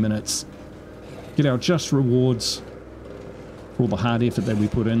next few minutes. Get our just rewards for all the hard effort that we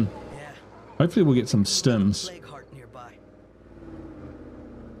put in. Yeah. Hopefully we'll get some stims. Plague heart nearby.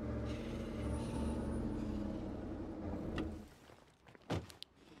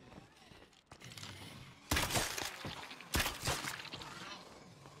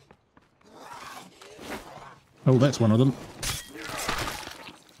 Oh, that's one of them.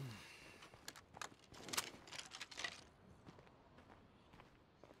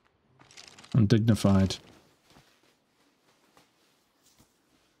 Undignified. Do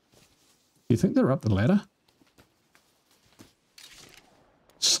you think they're up the ladder?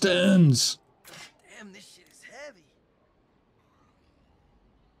 Stearns! Damn, this shit is heavy.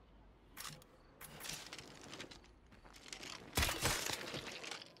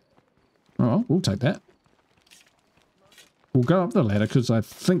 Oh, we'll take that. We'll go up the ladder because I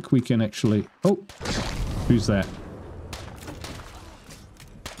think we can actually... Oh, who's that?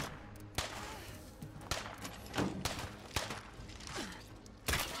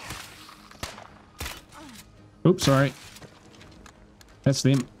 Oops, sorry. That's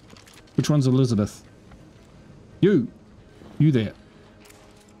them. Which one's Elizabeth? You! You there.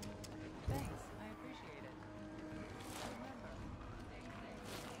 Thanks, I appreciate it.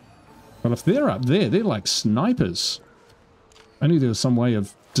 But if they're up there, they're like snipers. I knew there was some way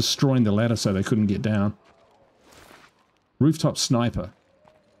of destroying the ladder so they couldn't get down. Rooftop sniper.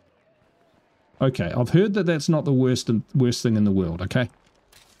 Okay, I've heard that that's not the worst thing in the world, okay?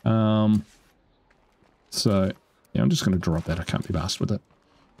 So, yeah, I'm just going to drop that. I can't be arsed with it.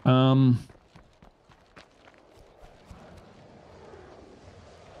 As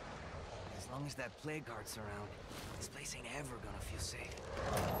long as that plague guard's around, this place ain't ever gonna feel safe.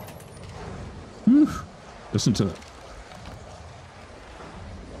 Whew. Listen to it.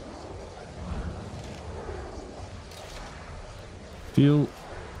 Feel...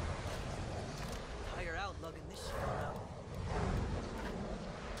 Tire out lugging this shit around.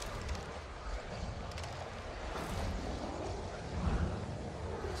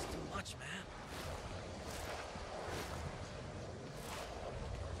 It's too much, man.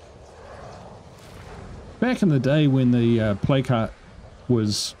 Back in the day when the play cart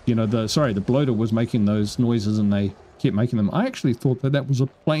was, you know, the bloater was making those noises and they kept making them, I actually thought that that was a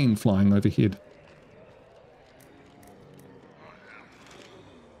plane flying overhead.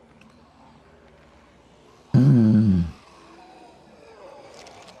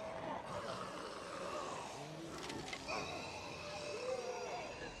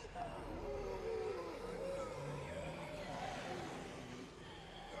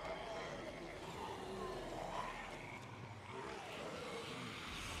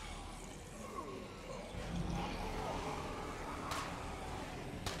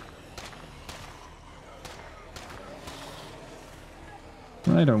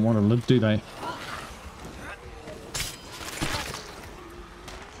 They don't want to live, do they?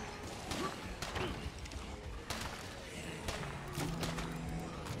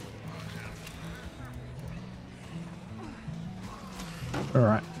 All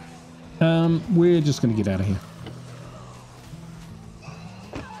right. We're just going to get out of here.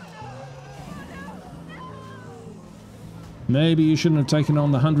 Maybe you shouldn't have taken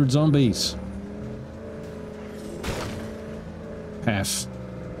on the 100 zombies. Pass.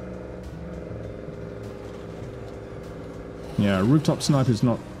 Yeah, rooftop sniper's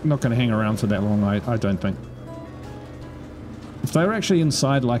not going to hang around for that long, I don't think. If they were actually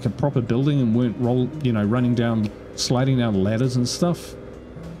inside like a proper building and weren't running down, sliding down ladders and stuff,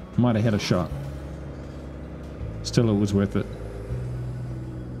 might have had a shot. Still, it was worth it.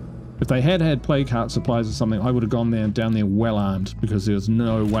 If they had plague heart supplies or something, I would have gone down there well armed, because there's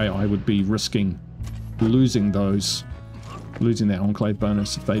no way I would be risking losing that enclave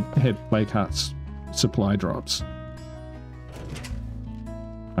bonus if they had plague hearts supply drops.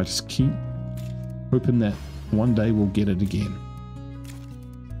 I just keep hoping that one day we'll get it again.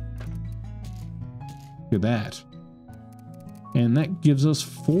 Look at that. And that gives us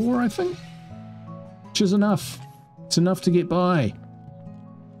 4, I think, which is enough. It's enough to get by.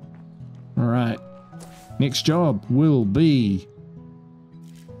 All right. Next job will be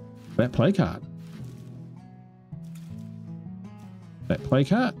that play cart. That play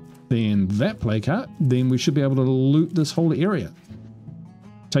cart, then that play cart, then we should be able to loot this whole area.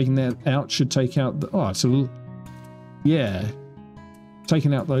 Taking that out should take out the... Oh, so... Yeah.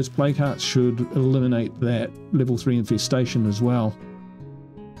 Taking out those play carts should eliminate that level 3 infestation as well.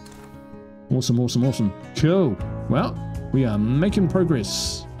 Awesome, awesome, awesome. Cool. Well, we are making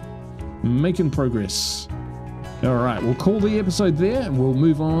progress. Making progress. Alright, we'll call the episode there and we'll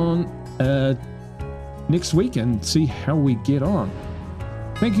move on next week and see how we get on.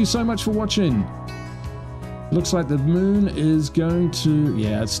 Thank you so much for watching. Looks like the moon is going to...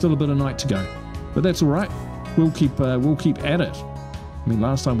 Yeah, it's still a bit of night to go. But that's alright. We'll keep at it. I mean,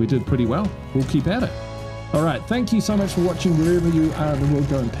 last time we did pretty well. We'll keep at it. Alright, thank you so much for watching wherever you are in the world.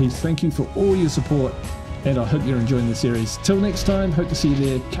 Go in peace. Thank you for all your support. And I hope you're enjoying the series. Till next time, hope to see you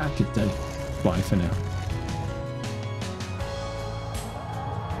there. Ka kite. Bye for now.